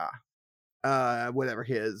Tony Jaa. Whatever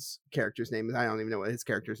his character's name is. I don't even know what his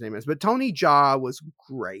character's name is, but Tony Jaa was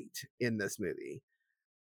great in this movie.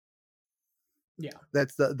 Yeah.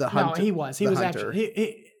 That's the hunter. No, he was hunter.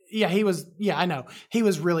 Actually, he was. Yeah, I know. He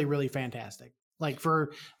was really, really fantastic. Like for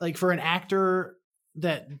an actor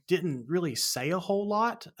that didn't really say a whole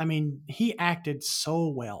lot. I mean, he acted so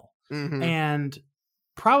well. And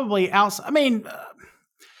probably outside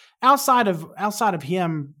of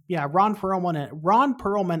him, yeah, Ron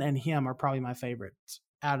Perlman and him are probably my favorites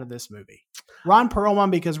out of this movie. Ron Perlman,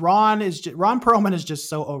 because Ron Perlman is just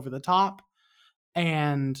so over the top,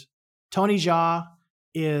 and Tony Jaa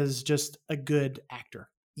is just a good actor.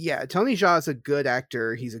 Yeah, Tony Jaa is a good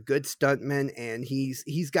actor. He's a good stuntman, and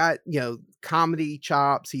he's got comedy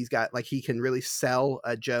chops. He's got he can really sell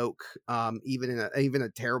a joke, even a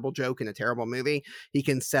terrible joke in a terrible movie. He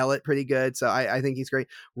can sell it pretty good. So I think he's great.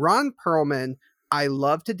 Ron Perlman, I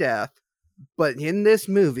love to death, but in this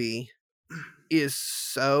movie is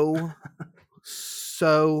so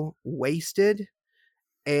wasted.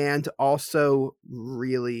 And also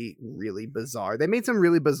really, really bizarre. They made some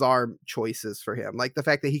really bizarre choices for him. Like the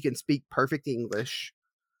fact that he can speak perfect English.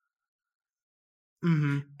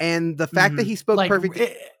 And the fact that he spoke perfect...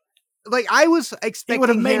 I was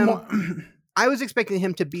expecting him... I was expecting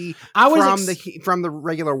him to be from the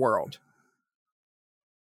regular world.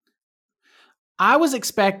 I was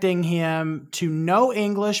expecting him to know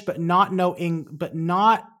English, but not know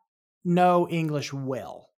English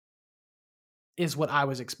well. Is what I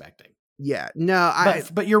was expecting. Yeah, no,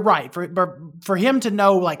 but you're right. For him to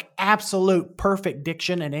know like absolute perfect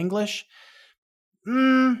diction in English,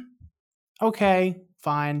 okay,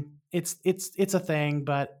 fine. It's a thing,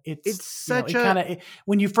 but it's such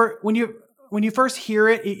when you first hear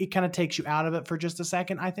it, it kind of takes you out of it for just a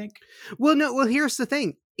second, I think. Well, here's the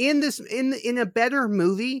thing. In a better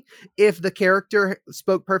movie, if the character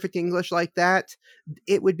spoke perfect English like that,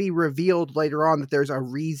 it would be revealed later on that there's a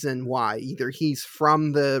reason why. Either he's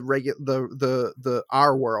from the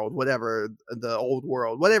our world, whatever, the old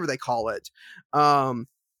world, whatever they call it.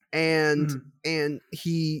 And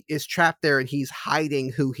he is trapped there and he's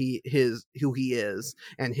hiding who he is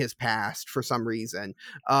and his past for some reason.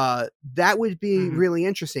 That would be really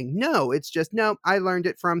interesting. No, it's just, no, I learned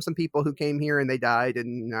it from some people who came here and they died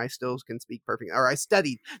and I still can speak perfect, or I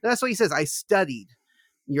studied. That's what he says. I studied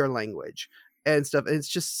your language and stuff. And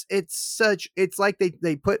it's like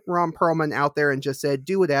they put Ron Perlman out there and just said,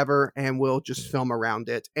 do whatever and we'll just film around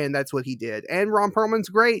it. And that's what he did. And Ron Perlman's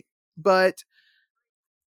great, but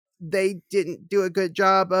they didn't do a good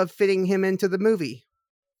job of fitting him into the movie.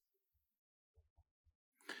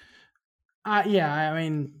 Yeah, I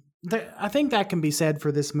mean, I think that can be said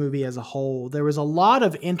for this movie as a whole. There was a lot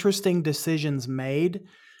of interesting decisions made,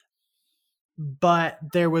 but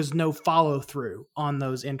there was no follow through on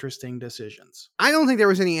those interesting decisions. I don't think there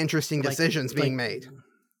was any interesting decisions being made.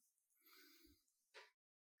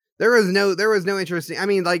 There was no interesting. I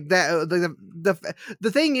mean, like that.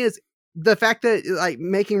 The thing is, the fact that like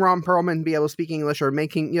making Ron Perlman be able to speak English or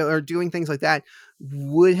making, or doing things like that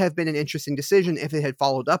would have been an interesting decision if it had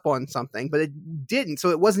followed up on something, but it didn't. So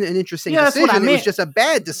it wasn't an interesting decision. It was just a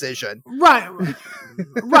bad decision. Right.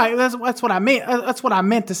 Right. That's what I mean. That's what I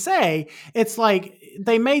meant to say. It's like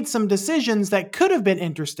they made some decisions that could have been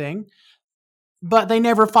interesting, but they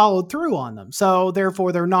never followed through on them. So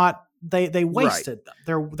therefore they're not, they wasted them.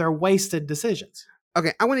 They're wasted decisions.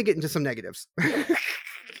 Okay. I want to get into some negatives.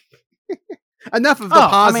 Enough of the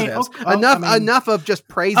positives. Enough of just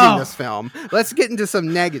praising this film. Let's get into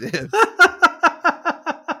some negatives.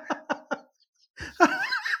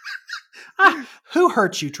 Who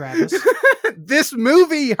hurt you, Travis? This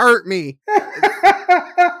movie hurt me.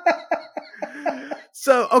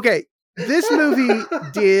 So, okay. This movie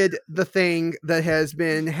did the thing that has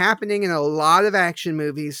been happening in a lot of action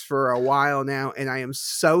movies for a while now, and I am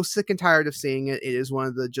so sick and tired of seeing it. It is one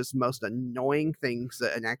of the just most annoying things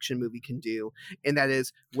that an action movie can do, and that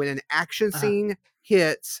is when an action scene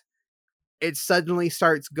hits, it suddenly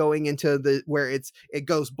starts going into where it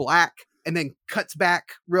goes black and then cuts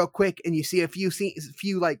back real quick, and you see a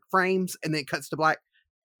few like frames, and then it cuts to black,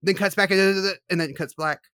 then cuts back, and then it cuts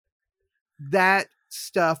black. That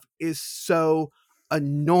stuff is so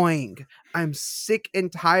annoying. I'm sick and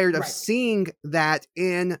tired of seeing that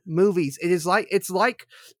in movies. It's like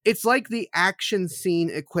the action scene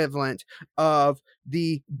equivalent of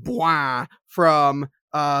the boing from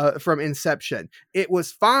Inception. It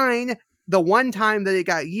was fine the one time that it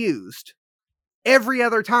got used. Every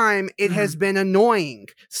other time it has been annoying.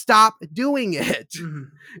 Stop doing it.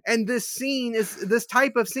 And this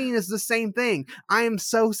type of scene is the same thing. I am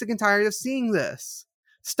so sick and tired of seeing this.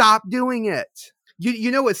 Stop doing it.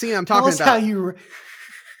 You know what scene I'm talking about.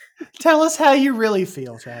 Tell us how you really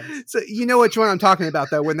feel, Travis. So you know which one I'm talking about,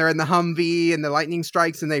 though, when they're in the Humvee and the lightning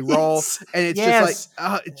strikes and they roll, and it's just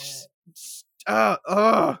like,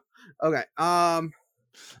 okay.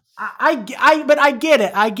 But I get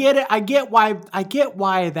it. I get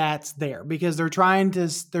why that's there, because they're trying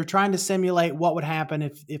to simulate what would happen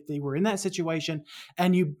if they were in that situation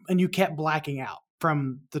and you kept blacking out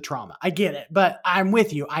from the trauma. I get it, but I'm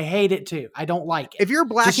with you. I hate it too. I don't like it. If you're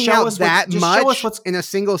blacking out that much in a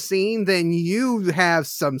single scene, then you have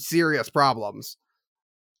some serious problems.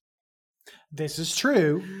 This is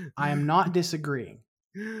true. I am not disagreeing.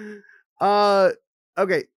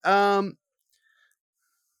 Okay.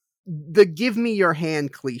 The give me your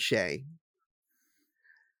hand cliche.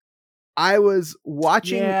 I was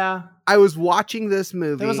watching this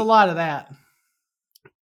movie. There was a lot of that.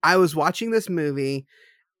 I was watching this movie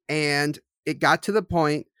and it got to the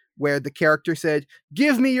point where the character said,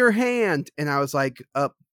 "Give me your hand." And I was like,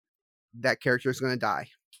 that character is going to die.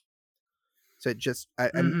 So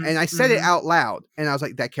and I said it out loud and I was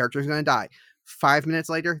like, that character is going to die. 5 minutes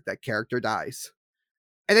later, that character dies.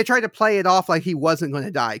 And they tried to play it off like he wasn't going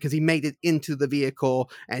to die because he made it into the vehicle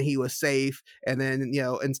and he was safe and then,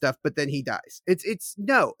 and stuff, but then he dies.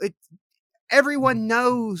 Everyone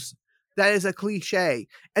knows that is a cliche,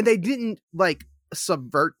 and they didn't like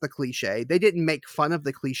subvert the cliche. They didn't make fun of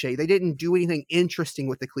the cliche. They didn't do anything interesting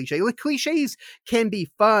with the cliche. Like, cliches can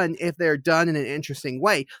be fun if they're done in an interesting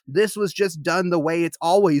way. This was just done the way it's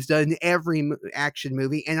always done in every action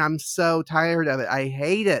movie, and I'm so tired of it. I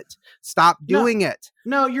hate it. Stop doing it.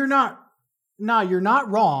 No, you're not. No, you're not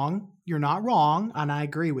wrong. You're not wrong, and I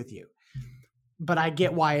agree with you. But I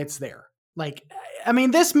get why it's there. Like, I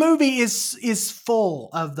mean, this movie is full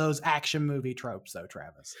of those action movie tropes, though,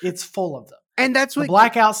 Travis. It's full of them. And that's what the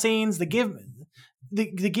blackout scenes, the give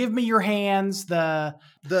me your hands, the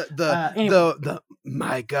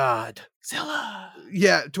my God, Zilla.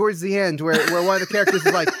 Yeah, towards the end where one of the characters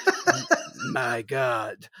is like, my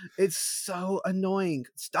God, it's so annoying.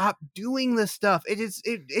 Stop doing this stuff.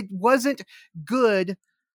 It wasn't good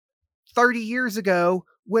 30 years ago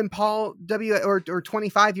when Paul or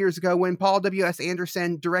 25 years ago when Paul W.S.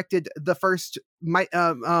 Anderson directed the first Mortal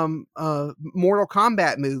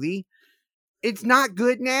Kombat movie. It's not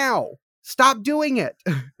good now. Stop doing it.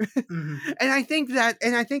 Mm-hmm. And I think that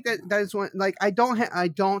is one, like, I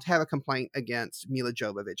don't have a complaint against Milla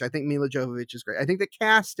Jovovich. I think Milla Jovovich is great. I think the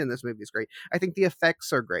cast in this movie is great. I think the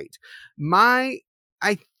effects are great.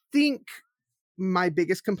 I think my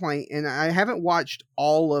biggest complaint, and I haven't watched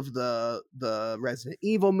all of the Resident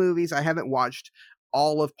Evil movies. I haven't watched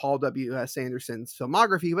all of Paul W.S. Anderson's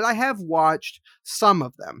filmography, but I have watched some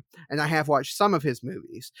of them, and I have watched some of his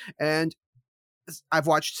movies, and I've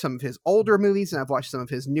watched some of his older movies, and I've watched some of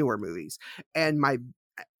his newer movies, and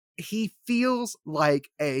he feels like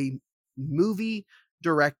a movie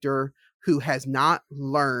director who has not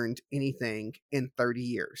learned anything in 30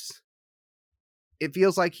 years. It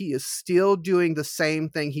feels like he is still doing the same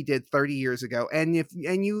thing he did 30 years ago. And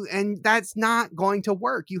that's not going to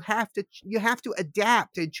work. You have to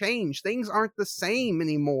adapt and change. Things aren't the same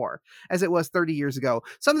anymore as it was 30 years ago.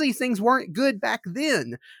 Some of these things weren't good back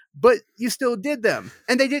then, but you still did them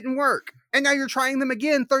and they didn't work. And now you're trying them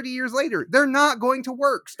again 30 years later. They're not going to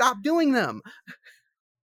work. Stop doing them.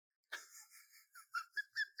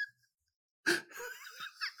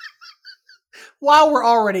 While we're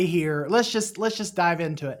already here, let's just dive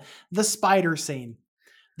into it. The spider scene.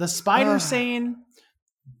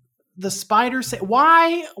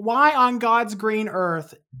 Why on God's green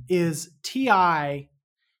earth is T.I.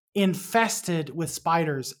 infested with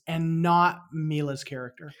spiders and not Mila's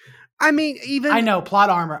character? I mean, even I know plot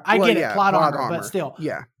armor. I get it, plot armor, but still.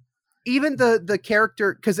 Yeah. Even the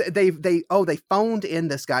character, because they phoned in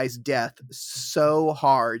this guy's death so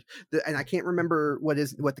hard, and I can't remember what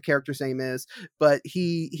the character's name is, but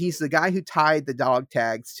he's the guy who tied the dog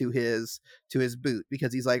tags to his boot,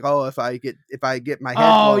 because he's like, oh, if I get my head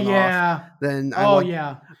blown off, then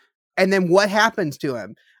and then what happens to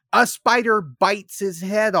him? A spider bites his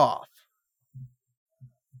head off.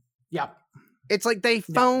 Yep. It's like they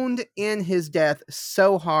phoned in his death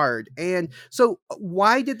so hard. And so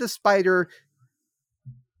why did the spider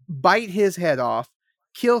bite his head off,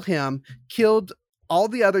 kill him, killed all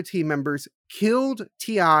the other team members, killed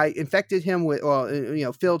T.I., infected him with,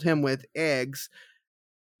 filled him with eggs.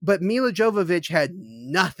 But Milla Jovovich had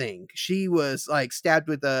nothing. She was like stabbed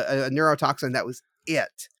with a neurotoxin. That was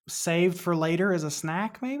it. Saved for later as a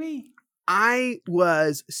snack, maybe? I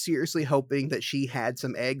was seriously hoping that she had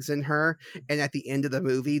some eggs in her, and at the end of the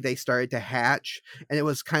movie they started to hatch, and it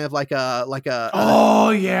was kind of like an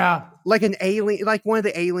alien, like one of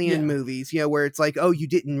the Alien movies, where it's like, oh, you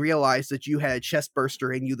didn't realize that you had a chest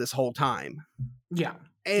burster in you this whole time. Yeah.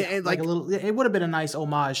 And like a little, it would have been a nice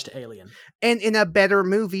homage to Alien. And in a better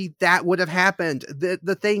movie, that would have happened.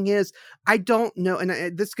 The thing is, I don't know,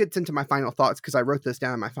 and this gets into my final thoughts because I wrote this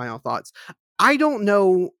down in my final thoughts. I don't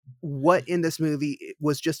know what in this movie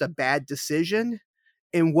was just a bad decision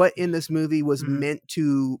and what in this movie was meant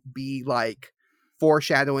to be like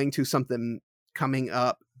foreshadowing to something coming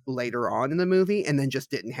up later on in the movie and then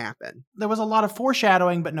just didn't happen. There was a lot of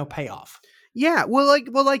foreshadowing, but no payoff. Yeah. Well,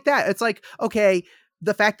 like that. It's like, okay,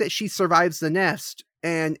 the fact that she survives the nest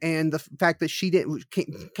and the fact that she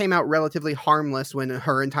came out relatively harmless when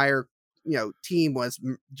her entire, team was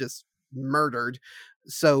just murdered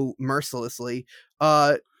so mercilessly,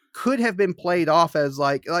 could have been played off as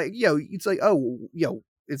like it's like, oh,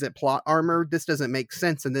 is it plot armor? This doesn't make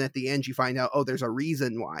sense. And then at the end you find out, oh, there's a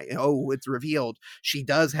reason why. Oh, it's revealed she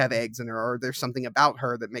does have eggs in her, or there's something about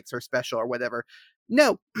her that makes her special or whatever.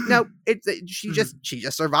 No, she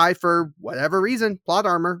just survived for whatever reason. Plot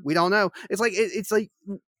armor. We don't know. It's like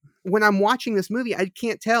when I'm watching this movie, I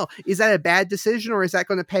can't tell, is that a bad decision or is that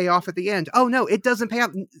going to pay off at the end? Oh no, it doesn't pay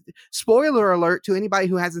off. Spoiler alert to anybody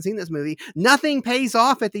who hasn't seen this movie. Nothing pays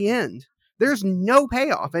off at the end. There's no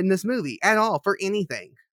payoff in this movie at all for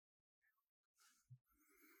anything.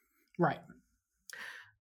 Right.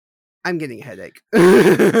 I'm getting a headache.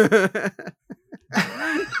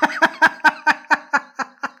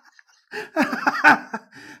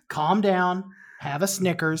 Calm down. Have a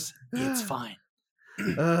Snickers. It's fine.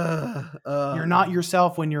 You're not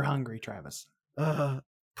yourself when you're hungry, Travis.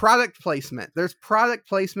 Product placement. There's product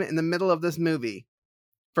placement in the middle of this movie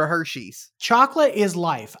for Hershey's. Chocolate is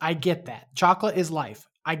life. I get that. Chocolate is life.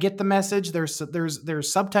 I get the message. There's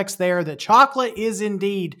subtext there that chocolate is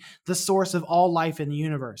indeed the source of all life in the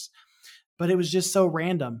universe. But it was just so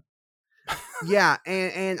random. Yeah,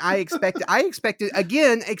 and I expected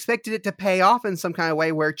it to pay off in some kind of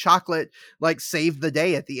way where chocolate like saved the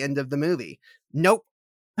day at the end of the movie. Nope.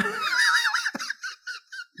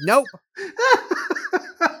 Nope.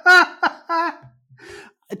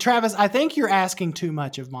 Travis, I think you're asking too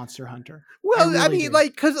much of Monster Hunter. Well, really I mean, do.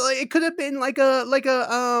 like, because it could have been like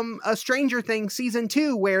a Stranger Things season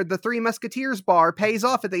 2 where the Three Musketeers bar pays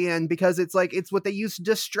off at the end because it's what they use to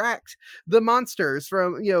distract the monsters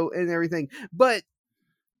from, and everything. But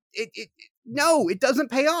it doesn't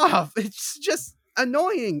pay off. It's just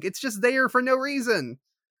annoying. It's just there for no reason.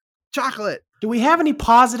 Chocolate. Do we have any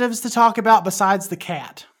positives to talk about besides the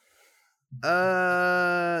cat?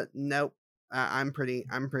 Nope. I'm pretty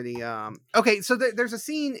okay. So there's a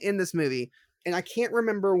scene in this movie, and I can't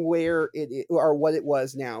remember where it or what it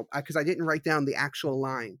was now because I didn't write down the actual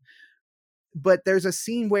line. But there's a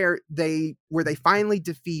scene where they finally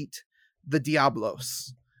defeat the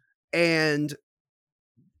Diablos, and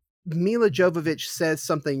Mila Jovovich says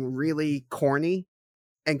something really corny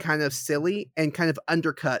and kind of silly and kind of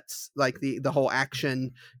undercuts like the whole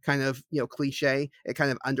action kind of, cliche. It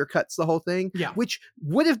kind of undercuts the whole thing, which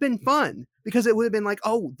would have been fun because it would have been like,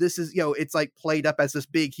 oh, this is, it's like played up as this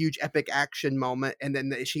big, huge, epic action moment. And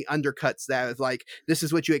then she undercuts that as like, this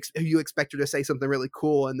is what you expect her to say something really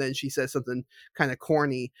cool. And then she says something kind of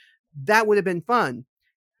corny. That would have been fun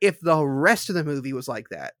if the rest of the movie was like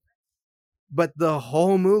that. But the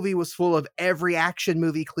whole movie was full of every action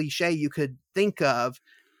movie cliche you could think of,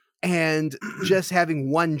 and just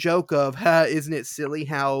having one joke of, isn't it silly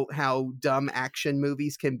how dumb action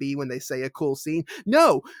movies can be when they say a cool scene?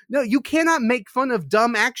 No, you cannot make fun of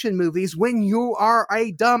dumb action movies when you are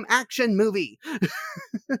a dumb action movie.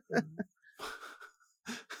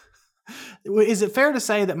 Is it fair to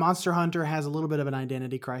say that Monster Hunter has a little bit of an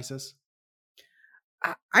identity crisis?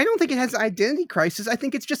 I don't think it has an identity crisis. I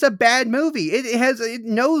think it's just a bad movie. It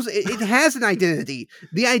knows it has an identity.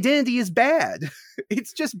 The identity is bad.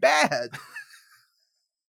 It's just bad.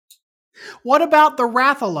 What about the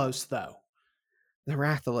Rathalos, though? The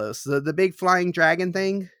Rathalos, the big flying dragon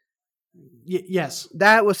thing? Yes.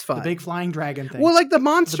 That was fun. The big flying dragon thing. Well, like the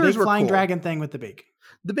monsters were cool. The big flying dragon thing with the beak.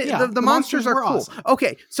 The monsters are cool. Awesome.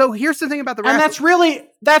 Okay, so here's the thing about the Rathalos. And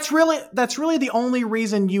that's really the only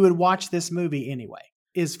reason you would watch this movie anyway.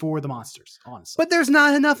 Is for the monsters, honestly. But there's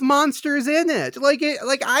not enough monsters in it.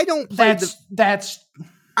 I don't play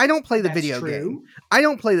I don't play the video game. I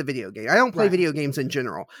don't play the video game. I don't play video games in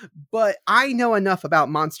general. But I know enough about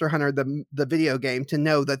Monster Hunter, the video game, to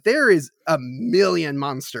know that there is a million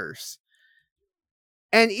monsters.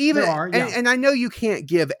 And even and I know you can't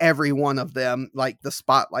give every one of them like the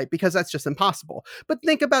spotlight because that's just impossible. But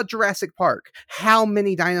think about Jurassic Park. How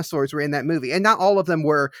many dinosaurs were in that movie? And not all of them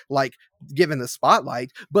were like given the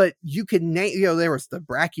spotlight, but you could name, there was the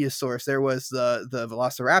Brachiosaurus, there was the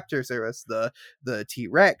Velociraptors, there was the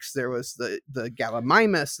T-Rex, there was the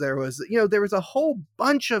Gallimimus, there was a whole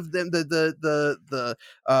bunch of them,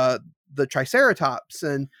 the Triceratops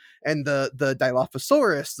and the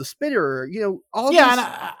Dilophosaurus, the Spitter, all.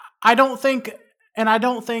 Yeah, and I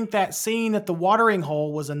don't think that scene at the watering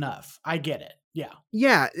hole was enough. I get it.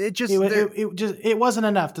 Yeah, it wasn't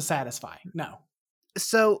enough to satisfy. No.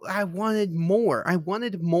 So I wanted more. I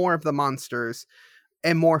wanted more of the monsters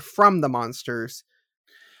and more from the monsters,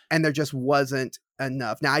 and there just wasn't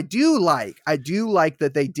enough. Now I do like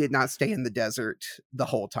that they did not stay in the desert the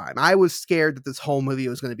whole time. I was scared that this whole movie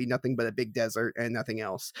was going to be nothing but a big desert and nothing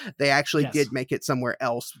else. They actually did make it somewhere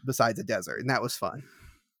else besides a desert, and that was fun.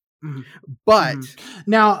 Mm-hmm. But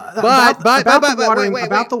now,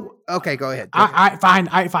 okay, go ahead.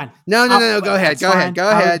 Fine. No. Go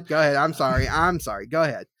ahead. I'm sorry. Go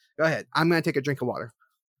ahead. I'm going to take a drink of water.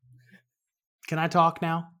 Can I talk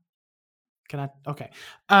now? Okay.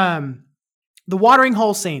 The watering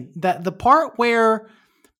hole scene, the part where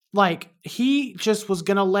like he just was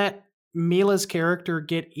going to let Mila's character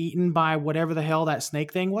get eaten by whatever the hell that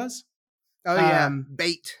snake thing was. Oh yeah.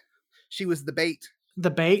 Bait. She was the bait.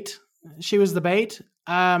 She was the bait.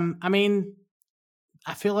 I mean,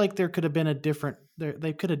 I feel like there could have been a different.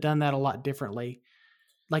 They could have done that a lot differently.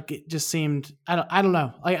 Like it just seemed. I don't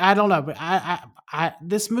know. Like I don't know. But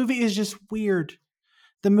this movie is just weird.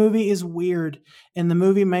 The movie is weird, and the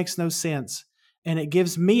movie makes no sense. And it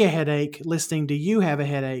gives me a headache listening to you have a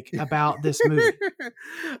headache about this movie.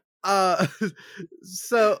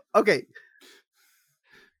 So okay.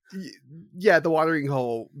 Yeah, the watering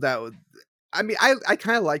hole. That was. I mean, I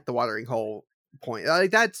kind of like the watering hole point.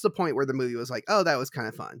 Like that's the point where the movie was like, oh, that was kind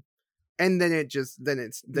of fun, and then it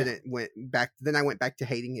went back. Then I went back to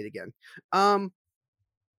hating it again.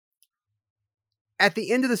 At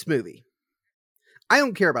the end of this movie, I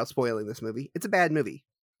don't care about spoiling this movie. It's a bad movie.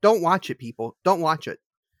 Don't watch it, people. Don't watch it.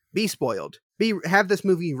 Be spoiled. Have this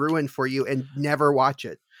movie ruined for you and never watch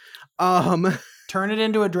it. Turn it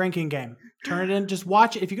into a drinking game. Just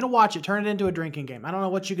watch it. If you're going to watch it, turn it into a drinking game. I don't know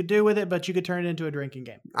what you could do with it, but you could turn it into a drinking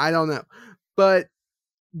game. I don't know. But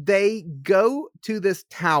they go to this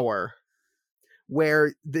tower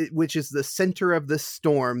which is the center of the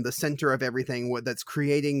storm, the center of everything that's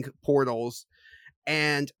creating portals.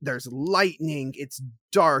 And there's lightning, it's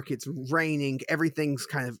dark, it's raining, everything's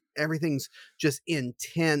just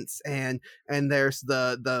intense, and there's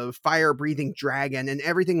the fire breathing dragon, and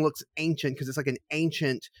everything looks ancient because it's like an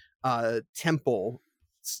ancient temple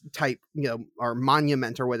type, or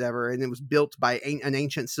monument or whatever, and it was built by an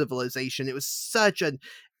ancient civilization. It was such a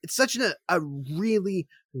really,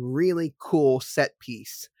 really cool set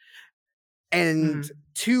piece. And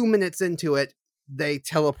 2 minutes into it, they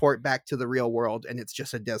teleport back to the real world and it's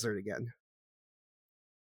just a desert again.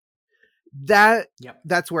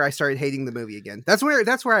 That's where I started hating the movie again. That's where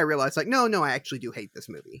I realized, like, no, I actually do hate this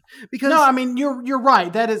movie. Because no, I mean, you're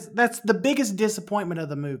right. That's the biggest disappointment of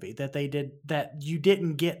the movie, that you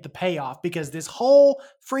didn't get the payoff, because this whole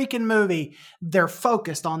freaking movie, they're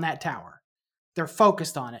focused on that tower. They're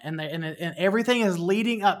focused on it, and everything is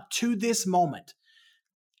leading up to this moment.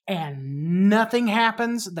 And nothing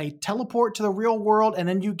happens. They teleport to the real world, and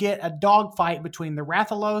then you get a dogfight between the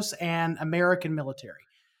Rathalos and American military.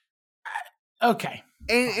 Okay.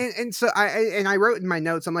 And so I wrote in my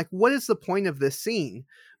notes, I'm like, what is the point of this scene?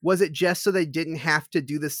 Was it just so they didn't have to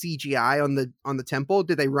do the CGI on the temple?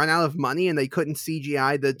 Did they run out of money and they couldn't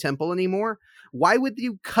CGI the temple anymore? Why would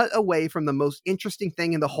you cut away from the most interesting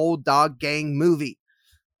thing in the whole dog gang movie?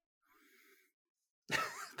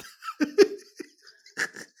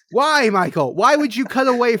 Why, Michael? Why would you cut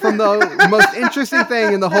away from the most interesting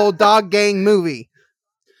thing in the whole dog gang movie?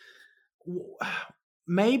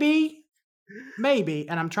 Maybe,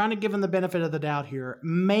 and I'm trying to give them the benefit of the doubt here.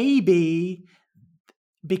 Maybe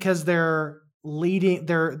because they're leading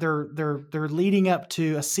up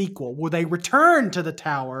to a sequel where they return to the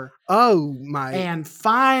tower. Oh my! And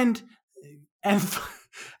find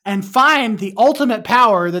the ultimate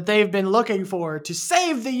power that they've been looking for to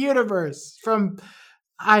save the universe from.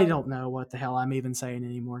 I don't know what the hell I'm even saying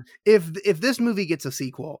anymore. If this movie gets a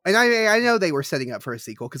sequel, and I know they were setting up for a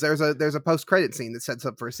sequel, because there's a post-credit scene that sets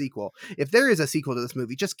up for a sequel. If there is a sequel to this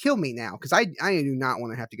movie, just kill me now, because I do not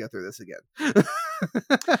want to have to go through this again.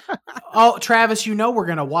 Oh, Travis, we're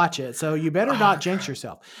going to watch it, so you better not jinx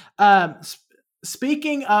yourself.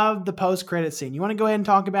 Speaking of the post-credit scene, you want to go ahead and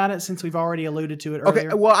talk about it, since we've already alluded to it earlier?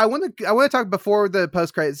 Okay, well, I want to talk before the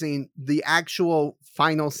post-credit scene, the actual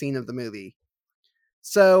final scene of the movie.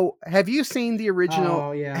 So, have you seen the original?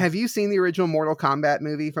 Oh, yeah. Have you seen the original Mortal Kombat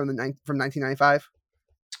movie from 1995?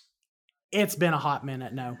 It's been a hot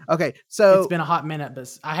minute. No. Okay, so it's been a hot minute,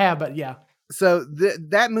 but I have. But yeah. So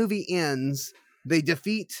that movie ends. They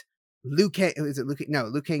defeat Liu Kang. Is it Liu Kang? No,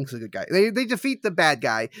 Liu Kang's a good guy. They defeat the bad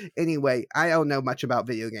guy. Anyway, I don't know much about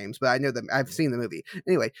video games, but I know them. I've seen the movie.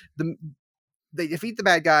 Anyway, they defeat the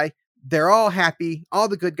bad guy. They're all happy. All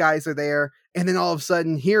the good guys are there. And then all of a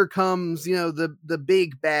sudden, here comes, the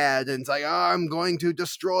big bad. And it's like, I'm going to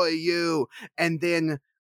destroy you. And then,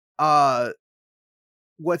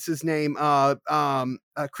 what's his name?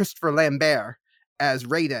 Christopher Lambert as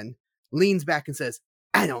Raiden leans back and says,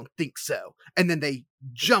 I don't think so. And then they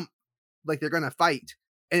jump like they're going to fight.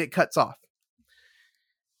 And it cuts off.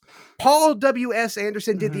 Paul W.S.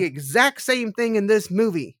 Anderson did the exact same thing in this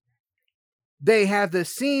movie. They have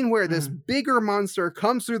this scene where this bigger monster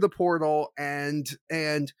comes through the portal, and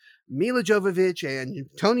Mila Jovovich and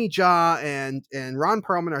Tony Jaa and Ron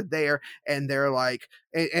Perlman are there, and they're like,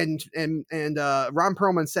 and Ron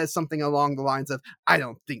Perlman says something along the lines of, I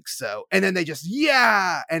don't think so. And then they just,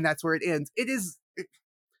 and that's where it ends.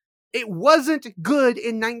 It wasn't good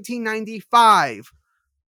in 1995.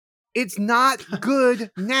 It's not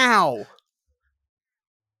good now.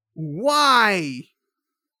 Why?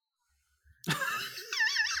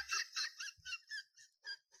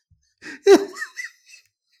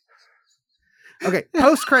 Okay,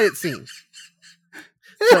 post-credit scene.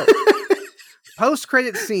 So,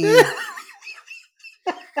 post-credit scene.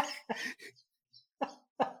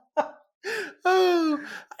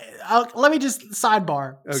 Let me just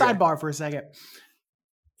sidebar for a second.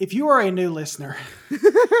 If you are a new listener,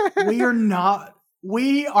 we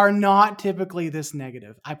are not typically this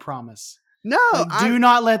negative. I promise. No, do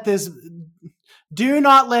not let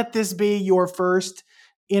this be your first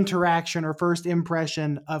interaction or first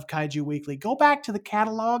impression of Kaiju Weekly. Go back to the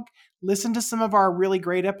catalog, listen to some of our really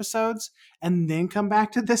great episodes, and then come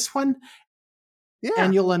back to this one. Yeah.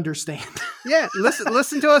 And you'll understand. Yeah,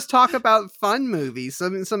 listen to us talk about fun movies,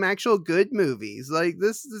 some actual good movies. Like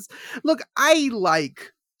this is, look, I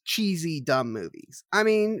like cheesy dumb movies. I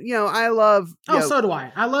mean, I love so do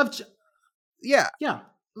I. I love Yeah.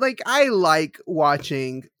 Like, I like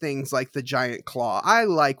watching things like The Giant Claw. I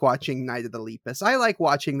like watching Night of the Lepus. I like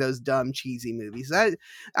watching those dumb, cheesy movies. I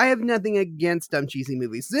have nothing against dumb, cheesy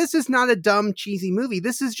movies. This is not a dumb, cheesy movie.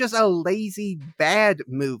 This is just a lazy, bad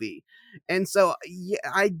movie. And so,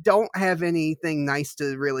 I don't have anything nice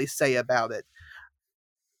to really say about it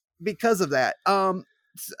because of that. Talking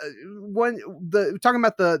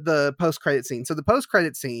about the post-credit scene. So the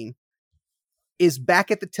post-credit scene is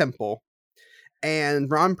back at the temple, and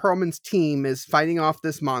Ron Perlman's team is fighting off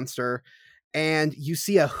this monster, and you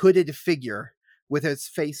see a hooded figure with its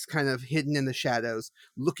face kind of hidden in the shadows,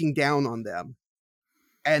 looking down on them.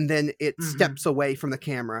 And then it steps away from the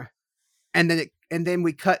camera. And then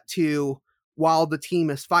we cut to, while the team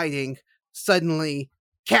is fighting, suddenly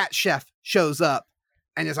Cat Chef shows up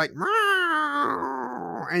and is like,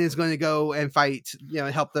 and is going to go and fight,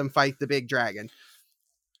 help them fight the big dragon.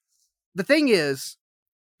 The thing is,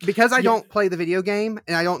 because I don't play the video game,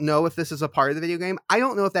 and I don't know if this is a part of the video game, I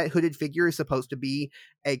don't know if that hooded figure is supposed to be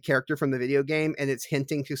a character from the video game, and it's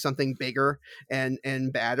hinting to something bigger and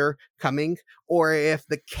badder coming, or if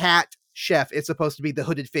the Cat Chef is supposed to be the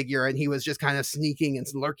hooded figure, and he was just kind of sneaking and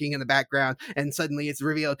lurking in the background, and suddenly it's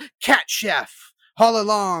revealed, Cat Chef, all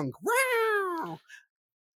along, wow,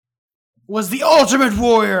 was the Ultimate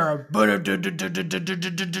Warrior. Mortal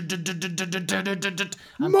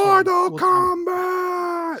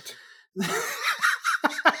Kombat!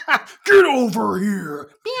 Get over here!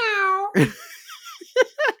 Meow.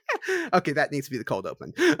 Okay, that needs to be the cold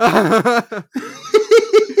open.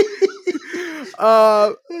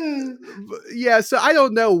 Yeah, so I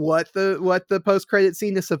don't know what the post-credit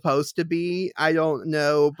scene is supposed to be. I don't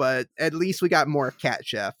know, but at least we got more of Cat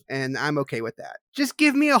Chef, and I'm okay with that. Just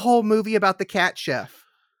give me a whole movie about the Cat Chef.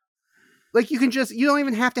 Like, you don't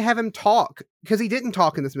even have to have him talk, because he didn't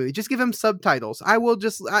talk in this movie. Just give him subtitles. I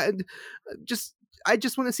just want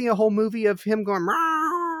to see a whole movie of him going,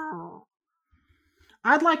 Meow.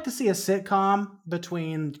 I'd like to see a sitcom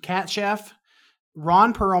between Cat Chef,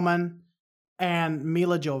 Ron Perlman, and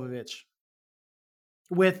Mila Jovovich,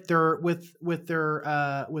 with their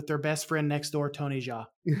best friend next door, Tony Jaa.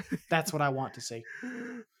 That's what I want to see.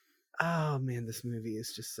 Oh man, this movie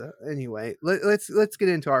is just so. Anyway, let's get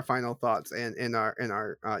into our final thoughts and in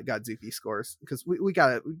our Godzooky scores, because we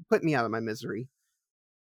gotta put me out of my misery.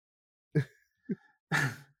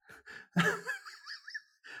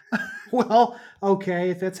 Well, okay,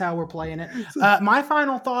 if that's how we're playing it. My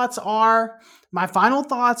final thoughts are,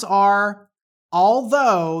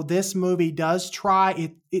 although this movie does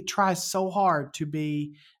try, it tries so hard to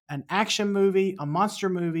be an action movie, a monster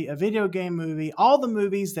movie, a video game movie, all the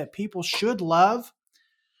movies that people should love,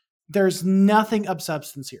 there's nothing of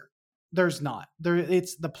substance here. There's not.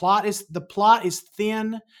 The plot is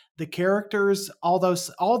thin. The characters,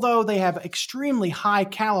 although they have extremely high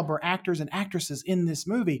caliber actors and actresses in this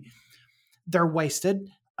movie, they're wasted.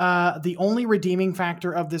 The only redeeming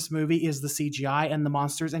factor of this movie is the CGI and the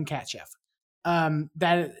monsters and Cat Chef.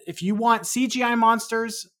 That if you want CGI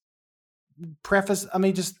monsters,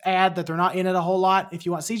 just add that they're not in it a whole lot. If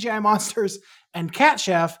you want CGI monsters and Cat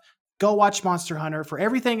Chef, go watch Monster Hunter. For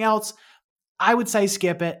everything else, I would say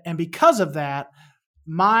skip it. And because of that,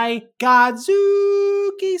 my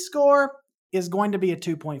Godzooky score is going to be a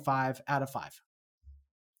 2.5 out of 5.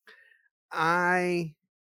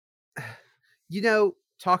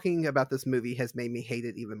 Talking about this movie has made me hate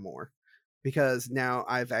it even more, because now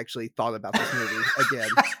I've actually thought about this movie again.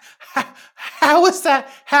 How is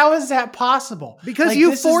that possible? Because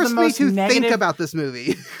you forced me to think about this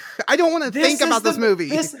movie. I don't want to think about this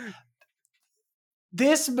movie.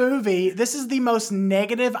 This is the most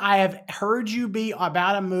negative I have heard you be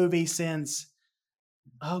about a movie since,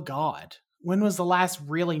 oh God, when was the last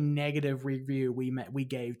really negative review we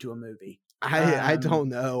gave to a movie? I don't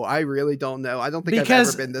know. I really don't know. I don't think I've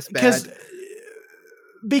ever been this bad.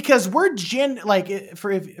 because we're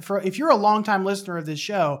if you're a longtime listener of this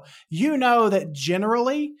show, you know that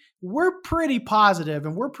generally we're pretty positive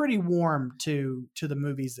and we're pretty warm to the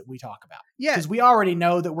movies that we talk about. Yeah, because we already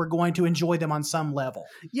know that we're going to enjoy them on some level.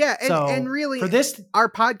 Yeah, So and really, for this,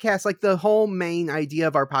 our podcast, like the whole main idea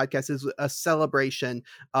of our podcast, is a celebration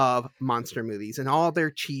of monster movies and all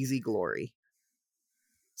their cheesy glory.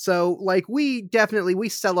 So, like, we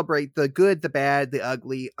celebrate the good, the bad, the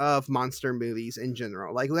ugly of monster movies in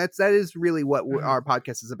general. Like, that is really what our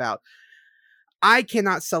podcast is about. I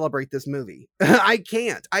cannot celebrate this movie. I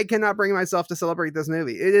cannot bring myself to celebrate this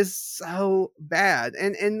movie. It is so bad.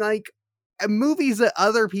 And like, movies that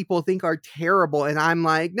other people think are terrible, and I'm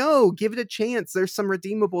like, no, give it a chance. There's some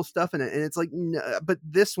redeemable stuff in it. And it's like, no, but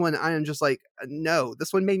this one, I am just like, no,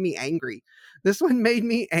 this one made me angry.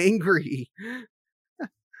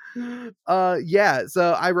 Yeah,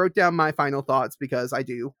 so I wrote down my final thoughts because I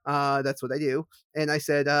do. That's what I do. And I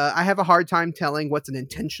said, I have a hard time telling what's an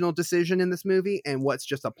intentional decision in this movie and what's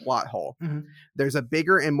just a plot hole. Mm-hmm. There's a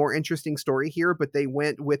bigger and more interesting story here, but they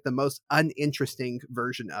went with the most uninteresting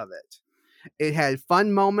version of it. It had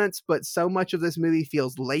fun moments, but so much of this movie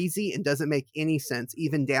feels lazy and doesn't make any sense,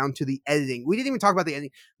 even down to the editing. We didn't even talk about the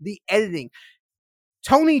editing. The editing.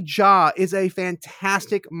 Tony Jaa is a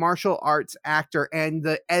fantastic martial arts actor, and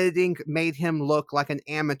the editing made him look like an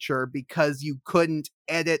amateur because you couldn't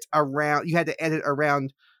edit around. You had to edit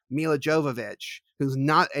around Mila Jovovich, who's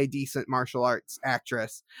not a decent martial arts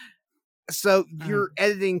actress. So your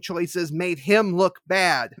editing choices made him look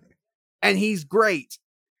bad, and he's great.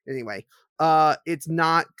 Anyway, it's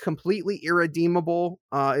not completely irredeemable,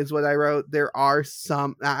 is what I wrote.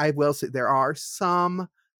 I will say there are some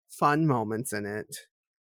fun moments in it.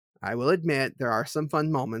 I will admit there are some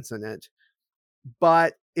fun moments in it,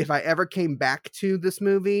 but if I ever came back to this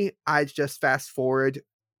movie, I'd just fast forward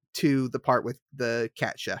to the part with the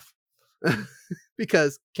cat chef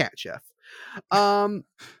because cat chef.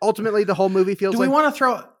 Ultimately, the whole movie feels. Do we want to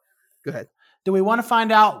throw? Go ahead. Do we want to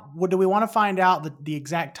find out? Do we want to find out the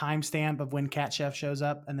exact timestamp of when Cat Chef shows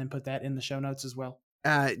up, and then put that in the show notes as well?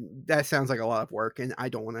 That sounds like a lot of work, and I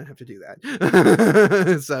don't want to have to do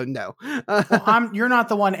that. So no. Well, you're not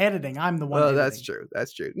the one editing. I'm the one. Oh, editing.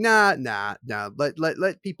 that's true. Nah.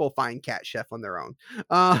 Let people find Cat Chef on their own.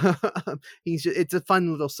 It's a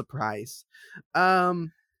fun little surprise.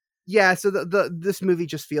 Yeah. So this movie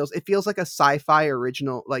just feels like a sci-fi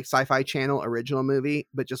channel original movie,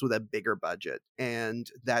 but just with a bigger budget, and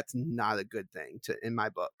that's not a good thing in my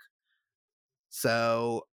book.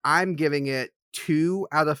 So I'm giving it 2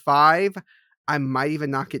 out of 5. I might even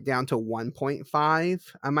knock it down to 1.5.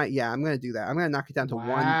 I'm going to do that. I'm going to knock it down to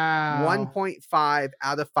 1.5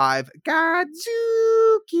 out of 5 Godzookies.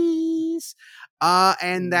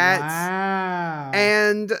 And that's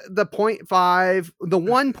and the 0.5, the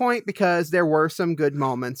 1 point, because there were some good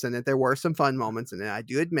moments in it. There were some fun moments in it. I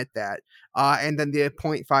do admit that. And then the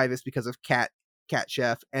 0.5 is because of Cat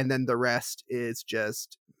Chef, and then the rest is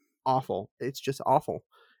just awful. It's just awful.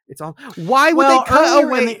 It's all. Why would they cut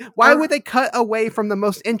away? Why would they cut away from the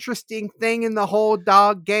most interesting thing in the whole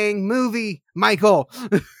dog gang movie, Michael?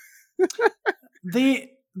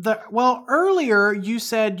 Well, earlier you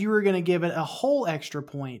said you were going to give it a whole extra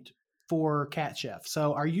point for Cat Chef.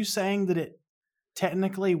 So are you saying that it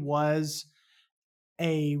technically was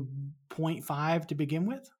a 0.5 to begin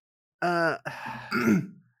with?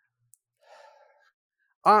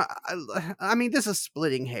 I mean, this is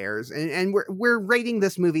splitting hairs, and we're rating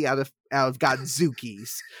this movie out of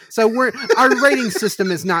Godzookies. So our rating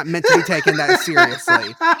system is not meant to be taken that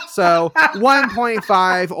seriously. So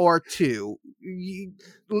 1.5 or 2,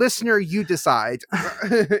 listener, you decide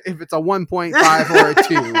if it's a 1.5 or a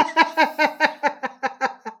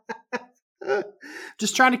 2.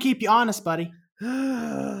 Just trying to keep you honest, buddy.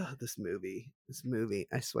 This movie,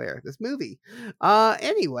 I swear, this movie.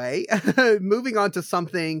 Anyway, moving on to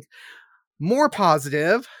something more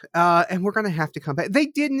positive, and we're gonna have to come back. They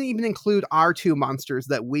didn't even include our 2 monsters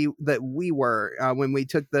that we were when we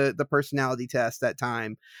took the personality test that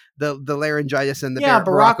time, the laryngitis and the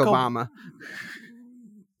Barack Obama.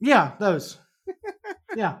 Yeah, those.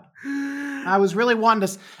 Yeah. I was really wanting to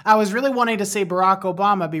see Barack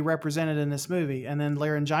Obama be represented in this movie, and then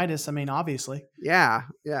laryngitis. I mean, obviously. Yeah.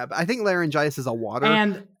 But I think laryngitis is a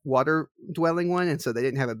water dwelling one, and so they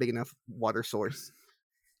didn't have a big enough water source.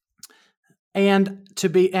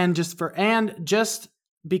 Just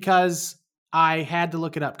because I had to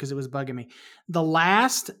look it up because it was bugging me. The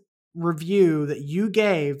last review that you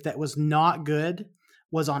gave that was not good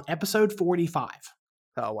was on episode 45.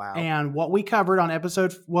 Oh wow. And what we covered on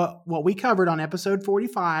episode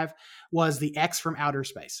 45 was the X from outer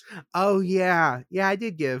space. Oh yeah. Yeah, I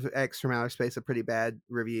did give X from Outer Space a pretty bad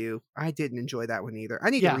review. I didn't enjoy that one either. I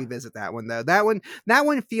need to revisit that one though. That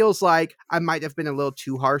one feels like I might have been a little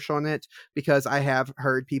too harsh on it because I have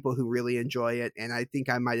heard people who really enjoy it, and I think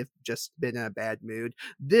I might have just been in a bad mood.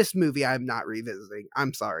 This movie I'm not revisiting.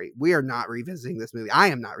 I'm sorry. We are not revisiting this movie. I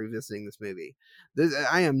am not revisiting this movie.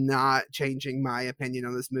 I am not changing my opinion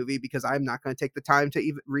on this movie because I'm not going to take the time to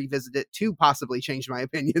even revisit it to possibly change my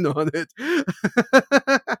opinion on it.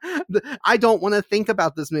 I don't want to think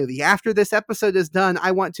about this movie. After this episode is done,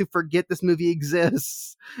 I want to forget this movie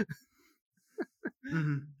exists.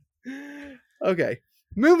 Mm-hmm. Okay.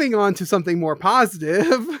 Moving on to something more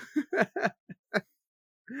positive.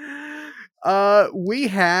 We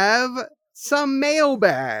have some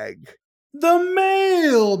mailbag. The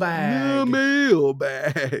mailbag. The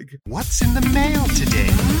mailbag. What's in the mail today?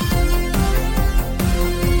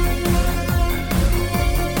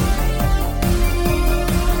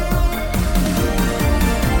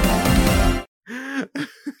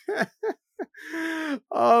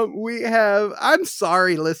 I'm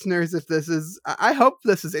sorry, listeners, if this is, I hope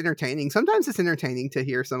this is entertaining. Sometimes it's entertaining to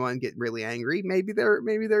hear someone get really angry. Maybe they're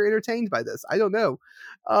entertained by this. I don't know.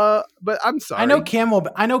 But I'm sorry. I know Kim will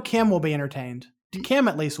be entertained. Kim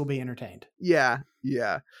at least will be entertained. Yeah.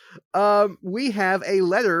 We have a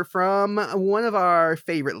letter from one of our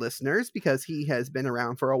favorite listeners because he has been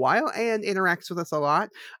around for a while and interacts with us a lot.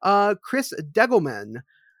 Chris Degelman.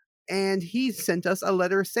 And he sent us a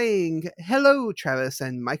letter saying, "Hello, Travis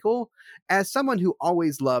and Michael. As someone who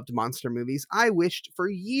always loved monster movies, I wished for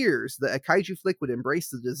years that a kaiju flick would embrace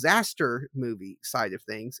the disaster movie side of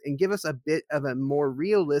things and give us a bit of a more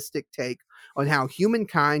realistic take on how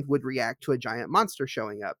humankind would react to a giant monster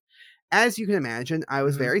showing up. As you can imagine, I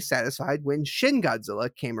was very satisfied when Shin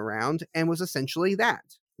Godzilla came around and was essentially that.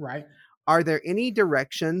 Right. Are there any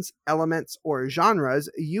directions, elements, or genres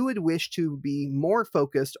you would wish to be more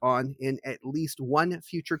focused on in at least one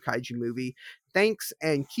future kaiju movie? Thanks,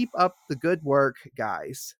 and keep up the good work,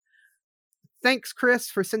 guys." Thanks,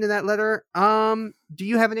 Chris, for sending that letter. Do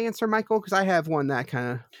you have an answer, Michael? Because I have one that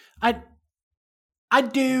kind of... I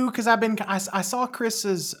do, because I saw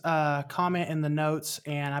Chris's comment in the notes,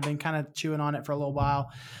 and I've been kind of chewing on it for a little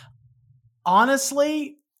while.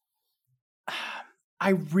 Honestly, I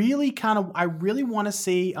really want to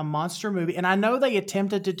see a monster movie. And I know they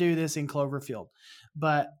attempted to do this in Cloverfield,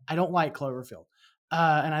 but I don't like Cloverfield.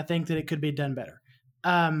 And I think that it could be done better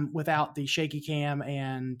without the shaky cam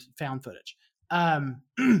and found footage.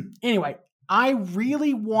 Anyway, I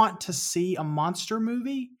really want to see a monster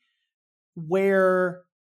movie where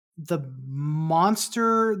the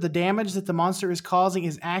damage that the monster is causing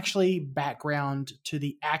is actually background to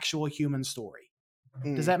the actual human story.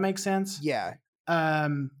 Does that make sense? Yeah.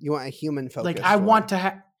 You want a human focus. Like I want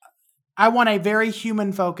a very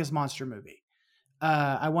human focused monster movie.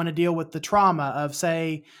 I want to deal with the trauma of,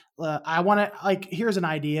 say, I want to, like, here's an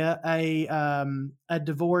idea: a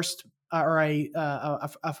divorced or a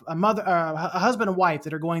mother, a husband and wife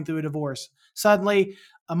that are going through a divorce. Suddenly,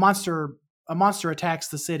 a monster attacks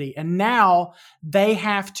the city, and now they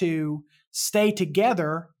have to stay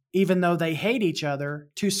together even though they hate each other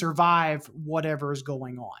to survive whatever is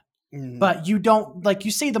going on. But you don't, like,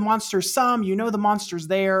 you see the monsters some, you know the monster's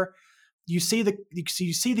there, you see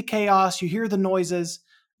the chaos, you hear the noises,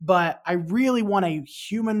 but I really want a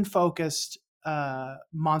human focused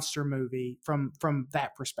monster movie from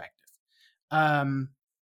that perspective.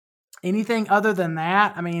 Anything other than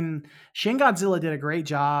that, I mean, Shin Godzilla did a great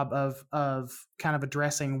job of kind of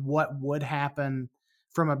addressing what would happen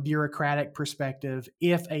from a bureaucratic perspective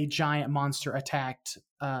if a giant monster attacked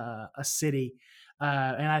a city.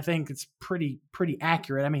 And I think it's pretty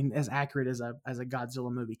accurate. I mean, as accurate as a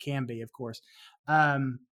Godzilla movie can be, of course.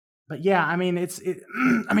 But yeah, I mean,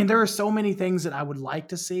 I mean, there are so many things that I would like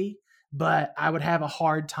to see, but I would have a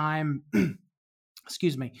hard time,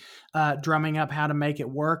 drumming up how to make it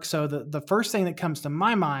work. So the first thing that comes to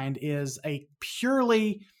my mind is a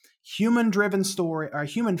purely human-driven story or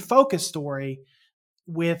human-focused story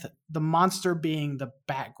with the monster being the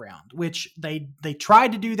background, which they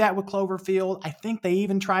tried to do that with Cloverfield. I think they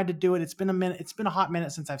even tried to do it. It's been a minute. It's been a hot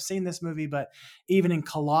minute since I've seen this movie, but even in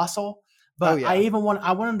Colossal, but I want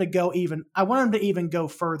them to go even go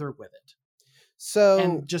further with it. So,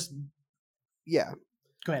 and just, yeah,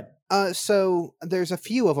 go ahead. So there's a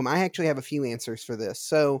few of them. I actually have a few answers for this.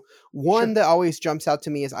 So one that always jumps out to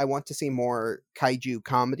me is I want to see more kaiju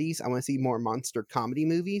comedies. I want to see more monster comedy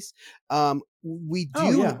movies. We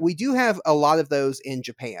do have a lot of those in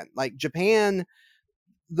Japan. Like Japan,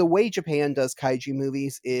 the way Japan does kaiju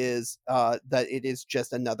movies is that it is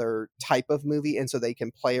just another type of movie, and so they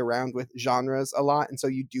can play around with genres a lot, and so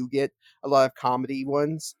you do get a lot of comedy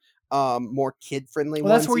ones, more kid friendly Well,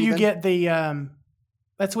 ones. that's where you even. get the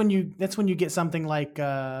that's when you get something like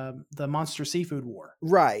the Monster Seafood War.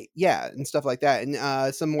 Right, yeah, and stuff like that,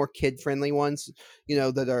 and some more kid friendly ones,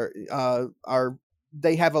 that are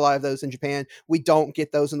they have a lot of those in Japan. We don't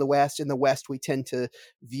get those in the West. In the West, we tend to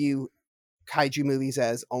view kaiju movies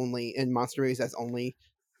as only and monster movies as only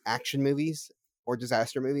action movies or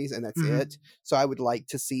disaster movies, and that's Mhm. it. So I would like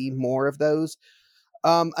to see more of those.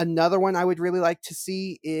 Another one I would really like to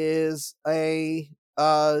see is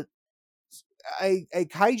uh a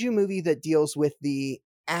kaiju movie that deals with the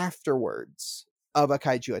afterwards of a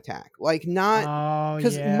kaiju attack. Like, not Oh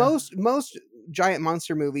because yeah. most giant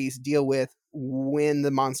monster movies deal with when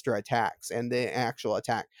the monster attacks and the actual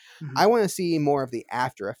attack. I Mhm. want to see more of the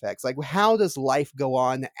after effects. Like, how does life go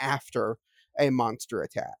on after a monster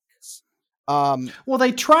attacks? Well,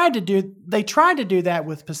 they tried to do that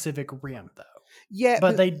with Pacific Rim though. Yeah,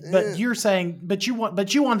 But you're saying but you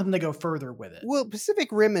want them to go further with it. well, Pacific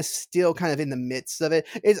Rim is still kind of in the midst of it.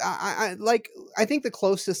 Is I think the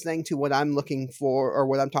closest thing to what I'm looking for or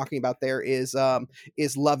what I'm talking about there is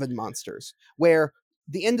Love and Monsters, where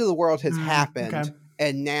the end of the world has Okay. happened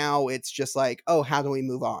and now it's just like, oh, how do we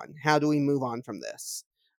move on? How do we move on from this?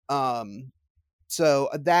 Um so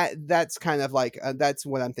that's kind of like that's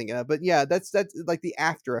what I'm thinking of. But yeah, that's like the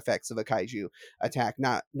after effects of a kaiju attack,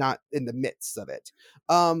 not in the midst of it.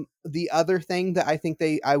 The other thing that I think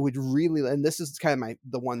I would really, and this is kind of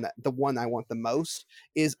the one I want the most,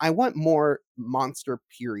 is I want more monster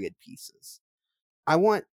period pieces. I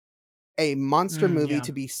want a monster movie Yeah.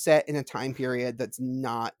 to be set in a time period that's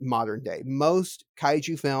not modern day. Most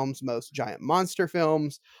kaiju films, most giant monster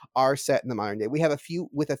films are set in the modern day. We have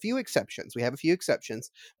with a few exceptions. We have a few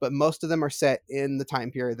exceptions, but most of them are set in the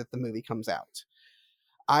time period that the movie comes out.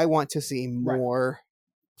 I want to see Right. more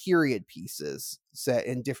period pieces set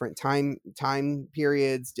in different time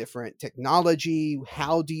periods, different technology.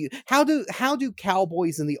 How do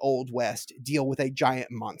cowboys in the old west deal with a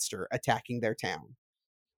giant monster attacking their town?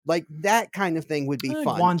 Like, that kind of thing would be Like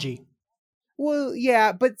fun. Wanji. Well,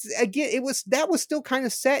 yeah, but again, that was still kind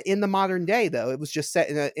of set in the modern day, though. It was just set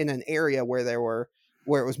in an area where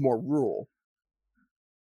it was more rural.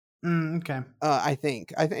 Okay. I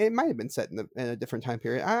think it might have been set in a different time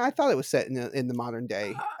period. I thought it was set in the modern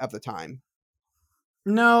day of the time.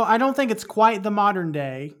 No, I don't think it's quite the modern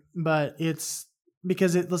day, but it's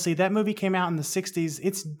because let's see, that movie came out in the 60s.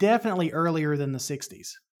 It's definitely earlier than the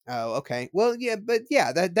 60s. Oh, okay. Well, yeah, but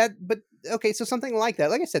yeah, but okay, so something like that.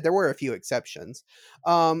 Like I said, there were a few exceptions.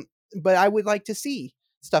 But I would like to see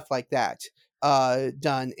stuff like that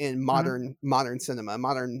done in Mhm. modern cinema,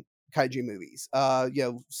 modern kaiju movies.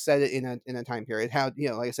 Set it in a time period. How,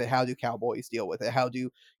 like I said, how do cowboys deal with it? How do,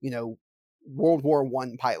 World War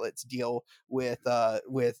One pilots deal with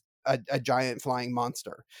a giant flying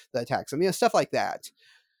monster that attacks them? Stuff like that.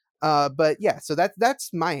 But yeah, so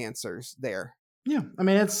that's my answers there. Yeah, I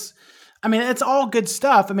mean it's all good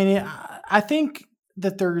stuff. I think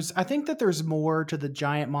that there's more to the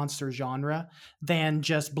giant monster genre than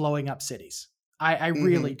just blowing up cities. I Hmm.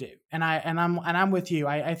 really do, and I'm with you.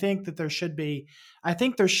 I think that there should be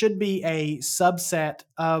a subset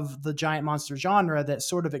of the giant monster genre that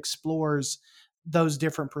sort of explores those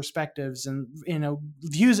different perspectives and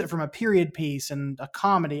views it from a period piece and a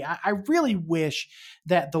comedy. I really wish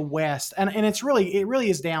that the West and it really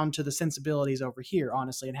is down to the sensibilities over here,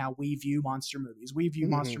 honestly, and how we view monster movies. We view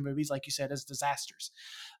monster Hmm. movies, like you said, as disasters.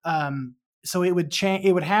 So it would change.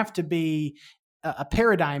 It would have to be a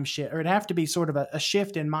paradigm shift, or it'd have to be sort of a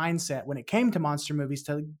shift in mindset when it came to monster movies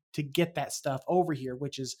to get that stuff over here,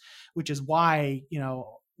 which is why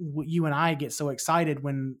you and I get so excited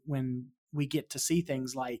when we get to see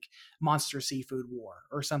things like Monster Seafood War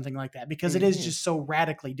or something like that, because it is Hmm. just so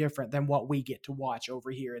radically different than what we get to watch over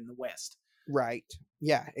here in the West. Right.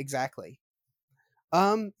 Yeah, exactly.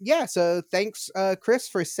 Yeah, so thanks, Chris,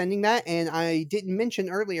 for sending that. And I didn't mention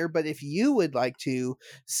earlier, but if you would like to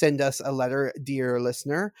send us a letter, dear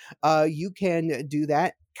listener, you can do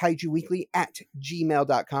that, kaijuweekly at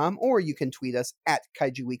gmail.com, or you can tweet us at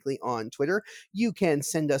kaijuweekly on Twitter. You can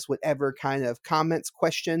send us whatever kind of comments,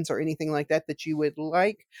 questions, or anything like that you would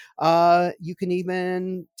like. You can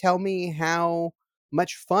even tell me how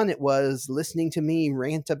much fun it was listening to me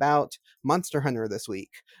rant about Monster Hunter this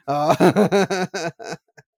week. Uh,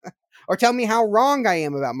 or tell me how wrong I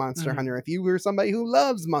am about Monster Mhm. Hunter if you were somebody who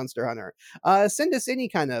loves Monster Hunter. Send us any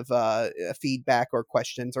kind of feedback or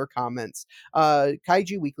questions or comments.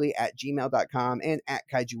 Kaijuweekly at gmail.com and at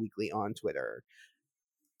Kaiju Weekly on Twitter.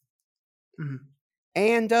 Mhm.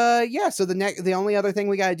 And so the only other thing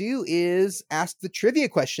we got to do is ask the trivia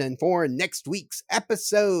question for next week's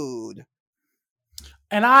episode.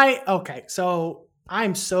 And so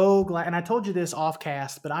I'm so glad, and I told you this off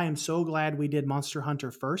cast, but I am so glad we did Monster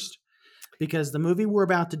Hunter first, because the movie we're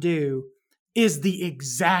about to do is the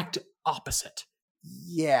exact opposite.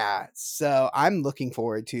 Yeah, so I'm looking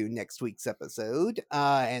forward to next week's episode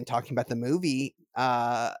and talking about the movie.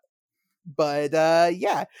 The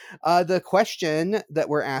question that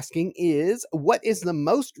we're asking is, what is the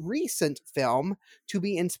most recent film to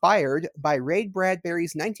be inspired by Ray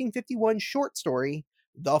Bradbury's 1951 short story,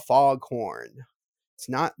 The Foghorn? It's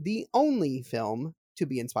not the only film to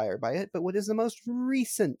be inspired by it, but what is the most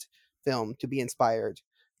recent film to be inspired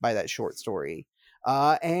by that short story?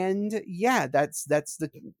 That's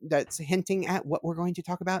hinting at what we're going to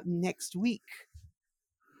talk about next week.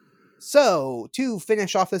 So, to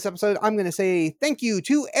finish off this episode, I'm going to say thank you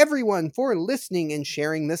to everyone for listening and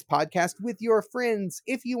sharing this podcast with your friends.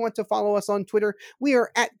 If you want to follow us on Twitter, we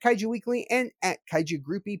are at Kaiju Weekly and at Kaiju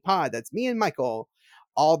Groupie Pod. That's me and Michael.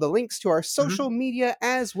 All the links to our social media,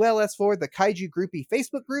 as well as for the Kaiju Groupie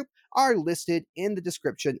Facebook group, are listed in the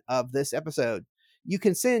description of this episode. You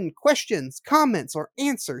can send questions, comments, or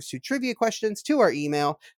answers to trivia questions to our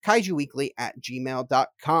email,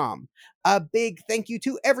 kaijuweekly@gmail.com. A big thank you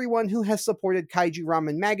to everyone who has supported Kaiju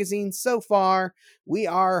Ramen Magazine so far. We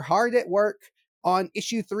are hard at work on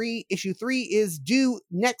issue 3. Issue 3 is due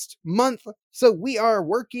next month, so we are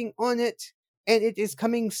working on it, and it is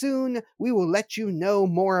coming soon. We will let you know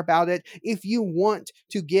more about it. If you want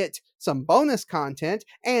to get some bonus content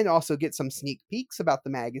and also get some sneak peeks about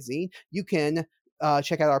the magazine, you can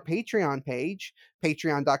check out our Patreon page,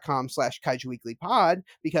 patreon.com/kaijuweeklypod,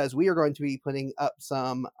 because we are going to be putting up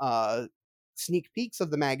some sneak peeks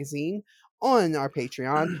of the magazine on our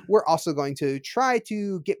Patreon. We're also going to try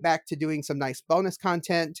to get back to doing some nice bonus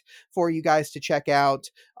content for you guys to check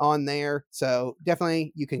out on there. So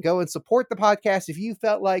definitely you can go and support the podcast if you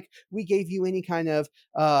felt like we gave you any kind of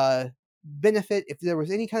benefit, if there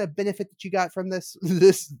was any kind of benefit that you got from this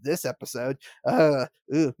episode.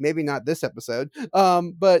 Maybe not this episode,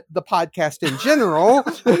 but the podcast in general.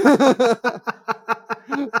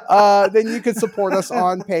 Then you can support us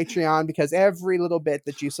on Patreon, because every little bit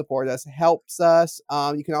that you support us helps us.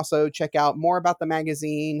 You can also check out more about the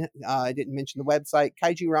magazine. I didn't mention the website,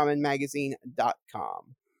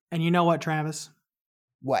 kaijuramenmagazine.com. And you know what, Travis?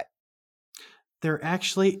 What? There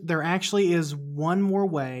actually is one more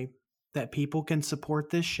way that people can support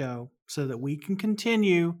this show so that we can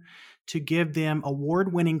continue to give them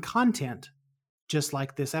award-winning content just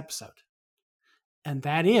like this episode. And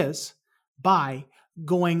that is by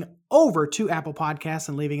going over to Apple Podcasts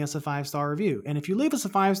and leaving us a 5-star review. And if you leave us a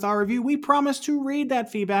 5-star review, we promise to read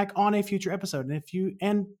that feedback on a future episode.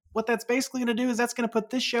 And what that's basically going to do is that's going to put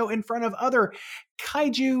this show in front of other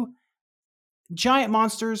kaiju, giant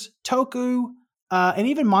monsters, toku, and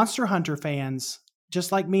even Monster Hunter fans,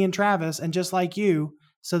 just like me and Travis, and just like you,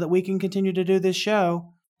 so that we can continue to do this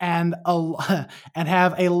show and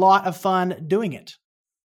have a lot of fun doing it.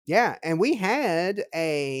 Yeah, and we had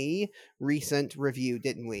a recent review,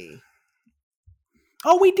 didn't we?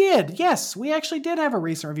 Oh, we did. Yes, we actually did have a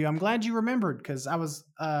recent review. I'm glad you remembered, because I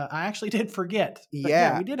actually did forget. But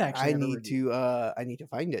yeah, we did actually. I need to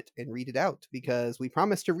find it and read it out, because we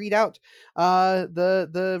promised to read out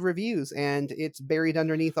the reviews, and it's buried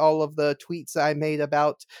underneath all of the tweets I made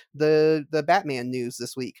about the Batman news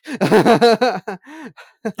this week.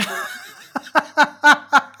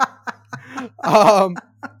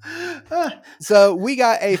 So we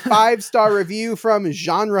got a 5-star review from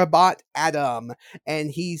GenreBot Adam,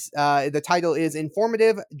 and he's the title is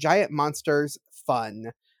Informative Giant Monsters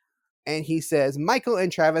Fun. And he says, Michael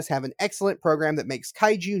and Travis have an excellent program that makes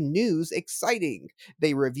kaiju news exciting.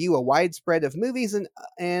 They review a wide spread of movies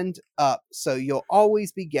and up, so you'll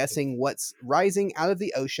always be guessing what's rising out of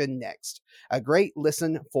the ocean next. A great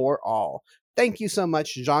listen for all. Thank you so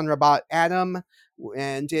much, GenreBot Adam.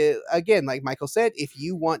 And again, like Michael said, if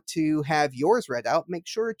you want to have yours read out, make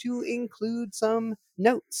sure to include some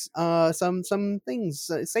notes, some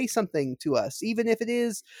things, say something to us, even if it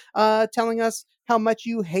is telling us how much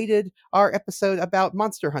you hated our episode about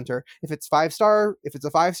Monster Hunter. If it's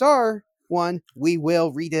a 5-star one, we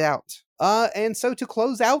will read it out. And so to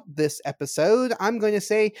close out this episode, I'm going to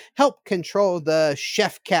say, help control the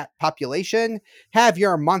chef cat population. Have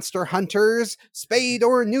your monster hunters spayed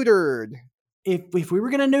or neutered. If we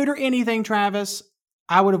were going to neuter anything, Travis,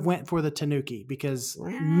 I would have went for the Tanuki, because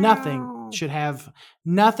nothing should have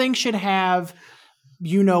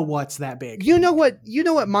what's that big. You know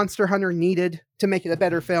what Monster Hunter needed to make it a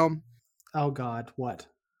better film? Oh God, what?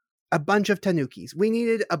 a bunch of tanukis. We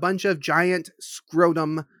needed a bunch of giant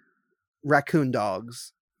scrotum raccoon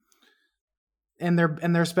dogs. And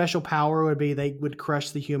their special power would be they would crush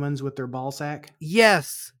the humans with their ball sack.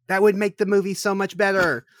 Yes, that would make the movie so much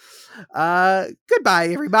better. Goodbye,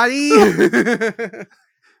 everybody.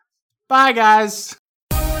 Bye, guys.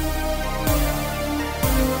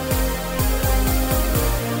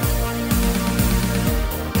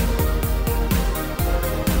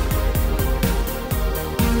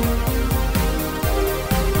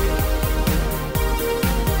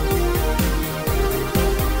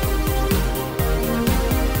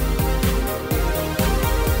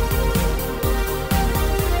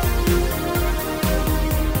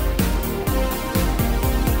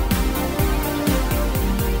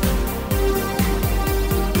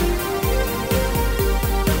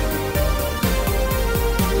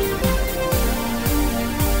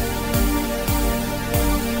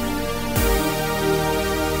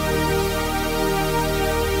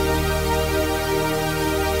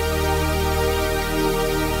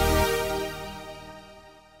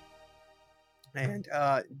 And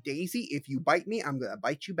Daisy, if you bite me, I'm gonna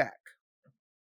bite you back.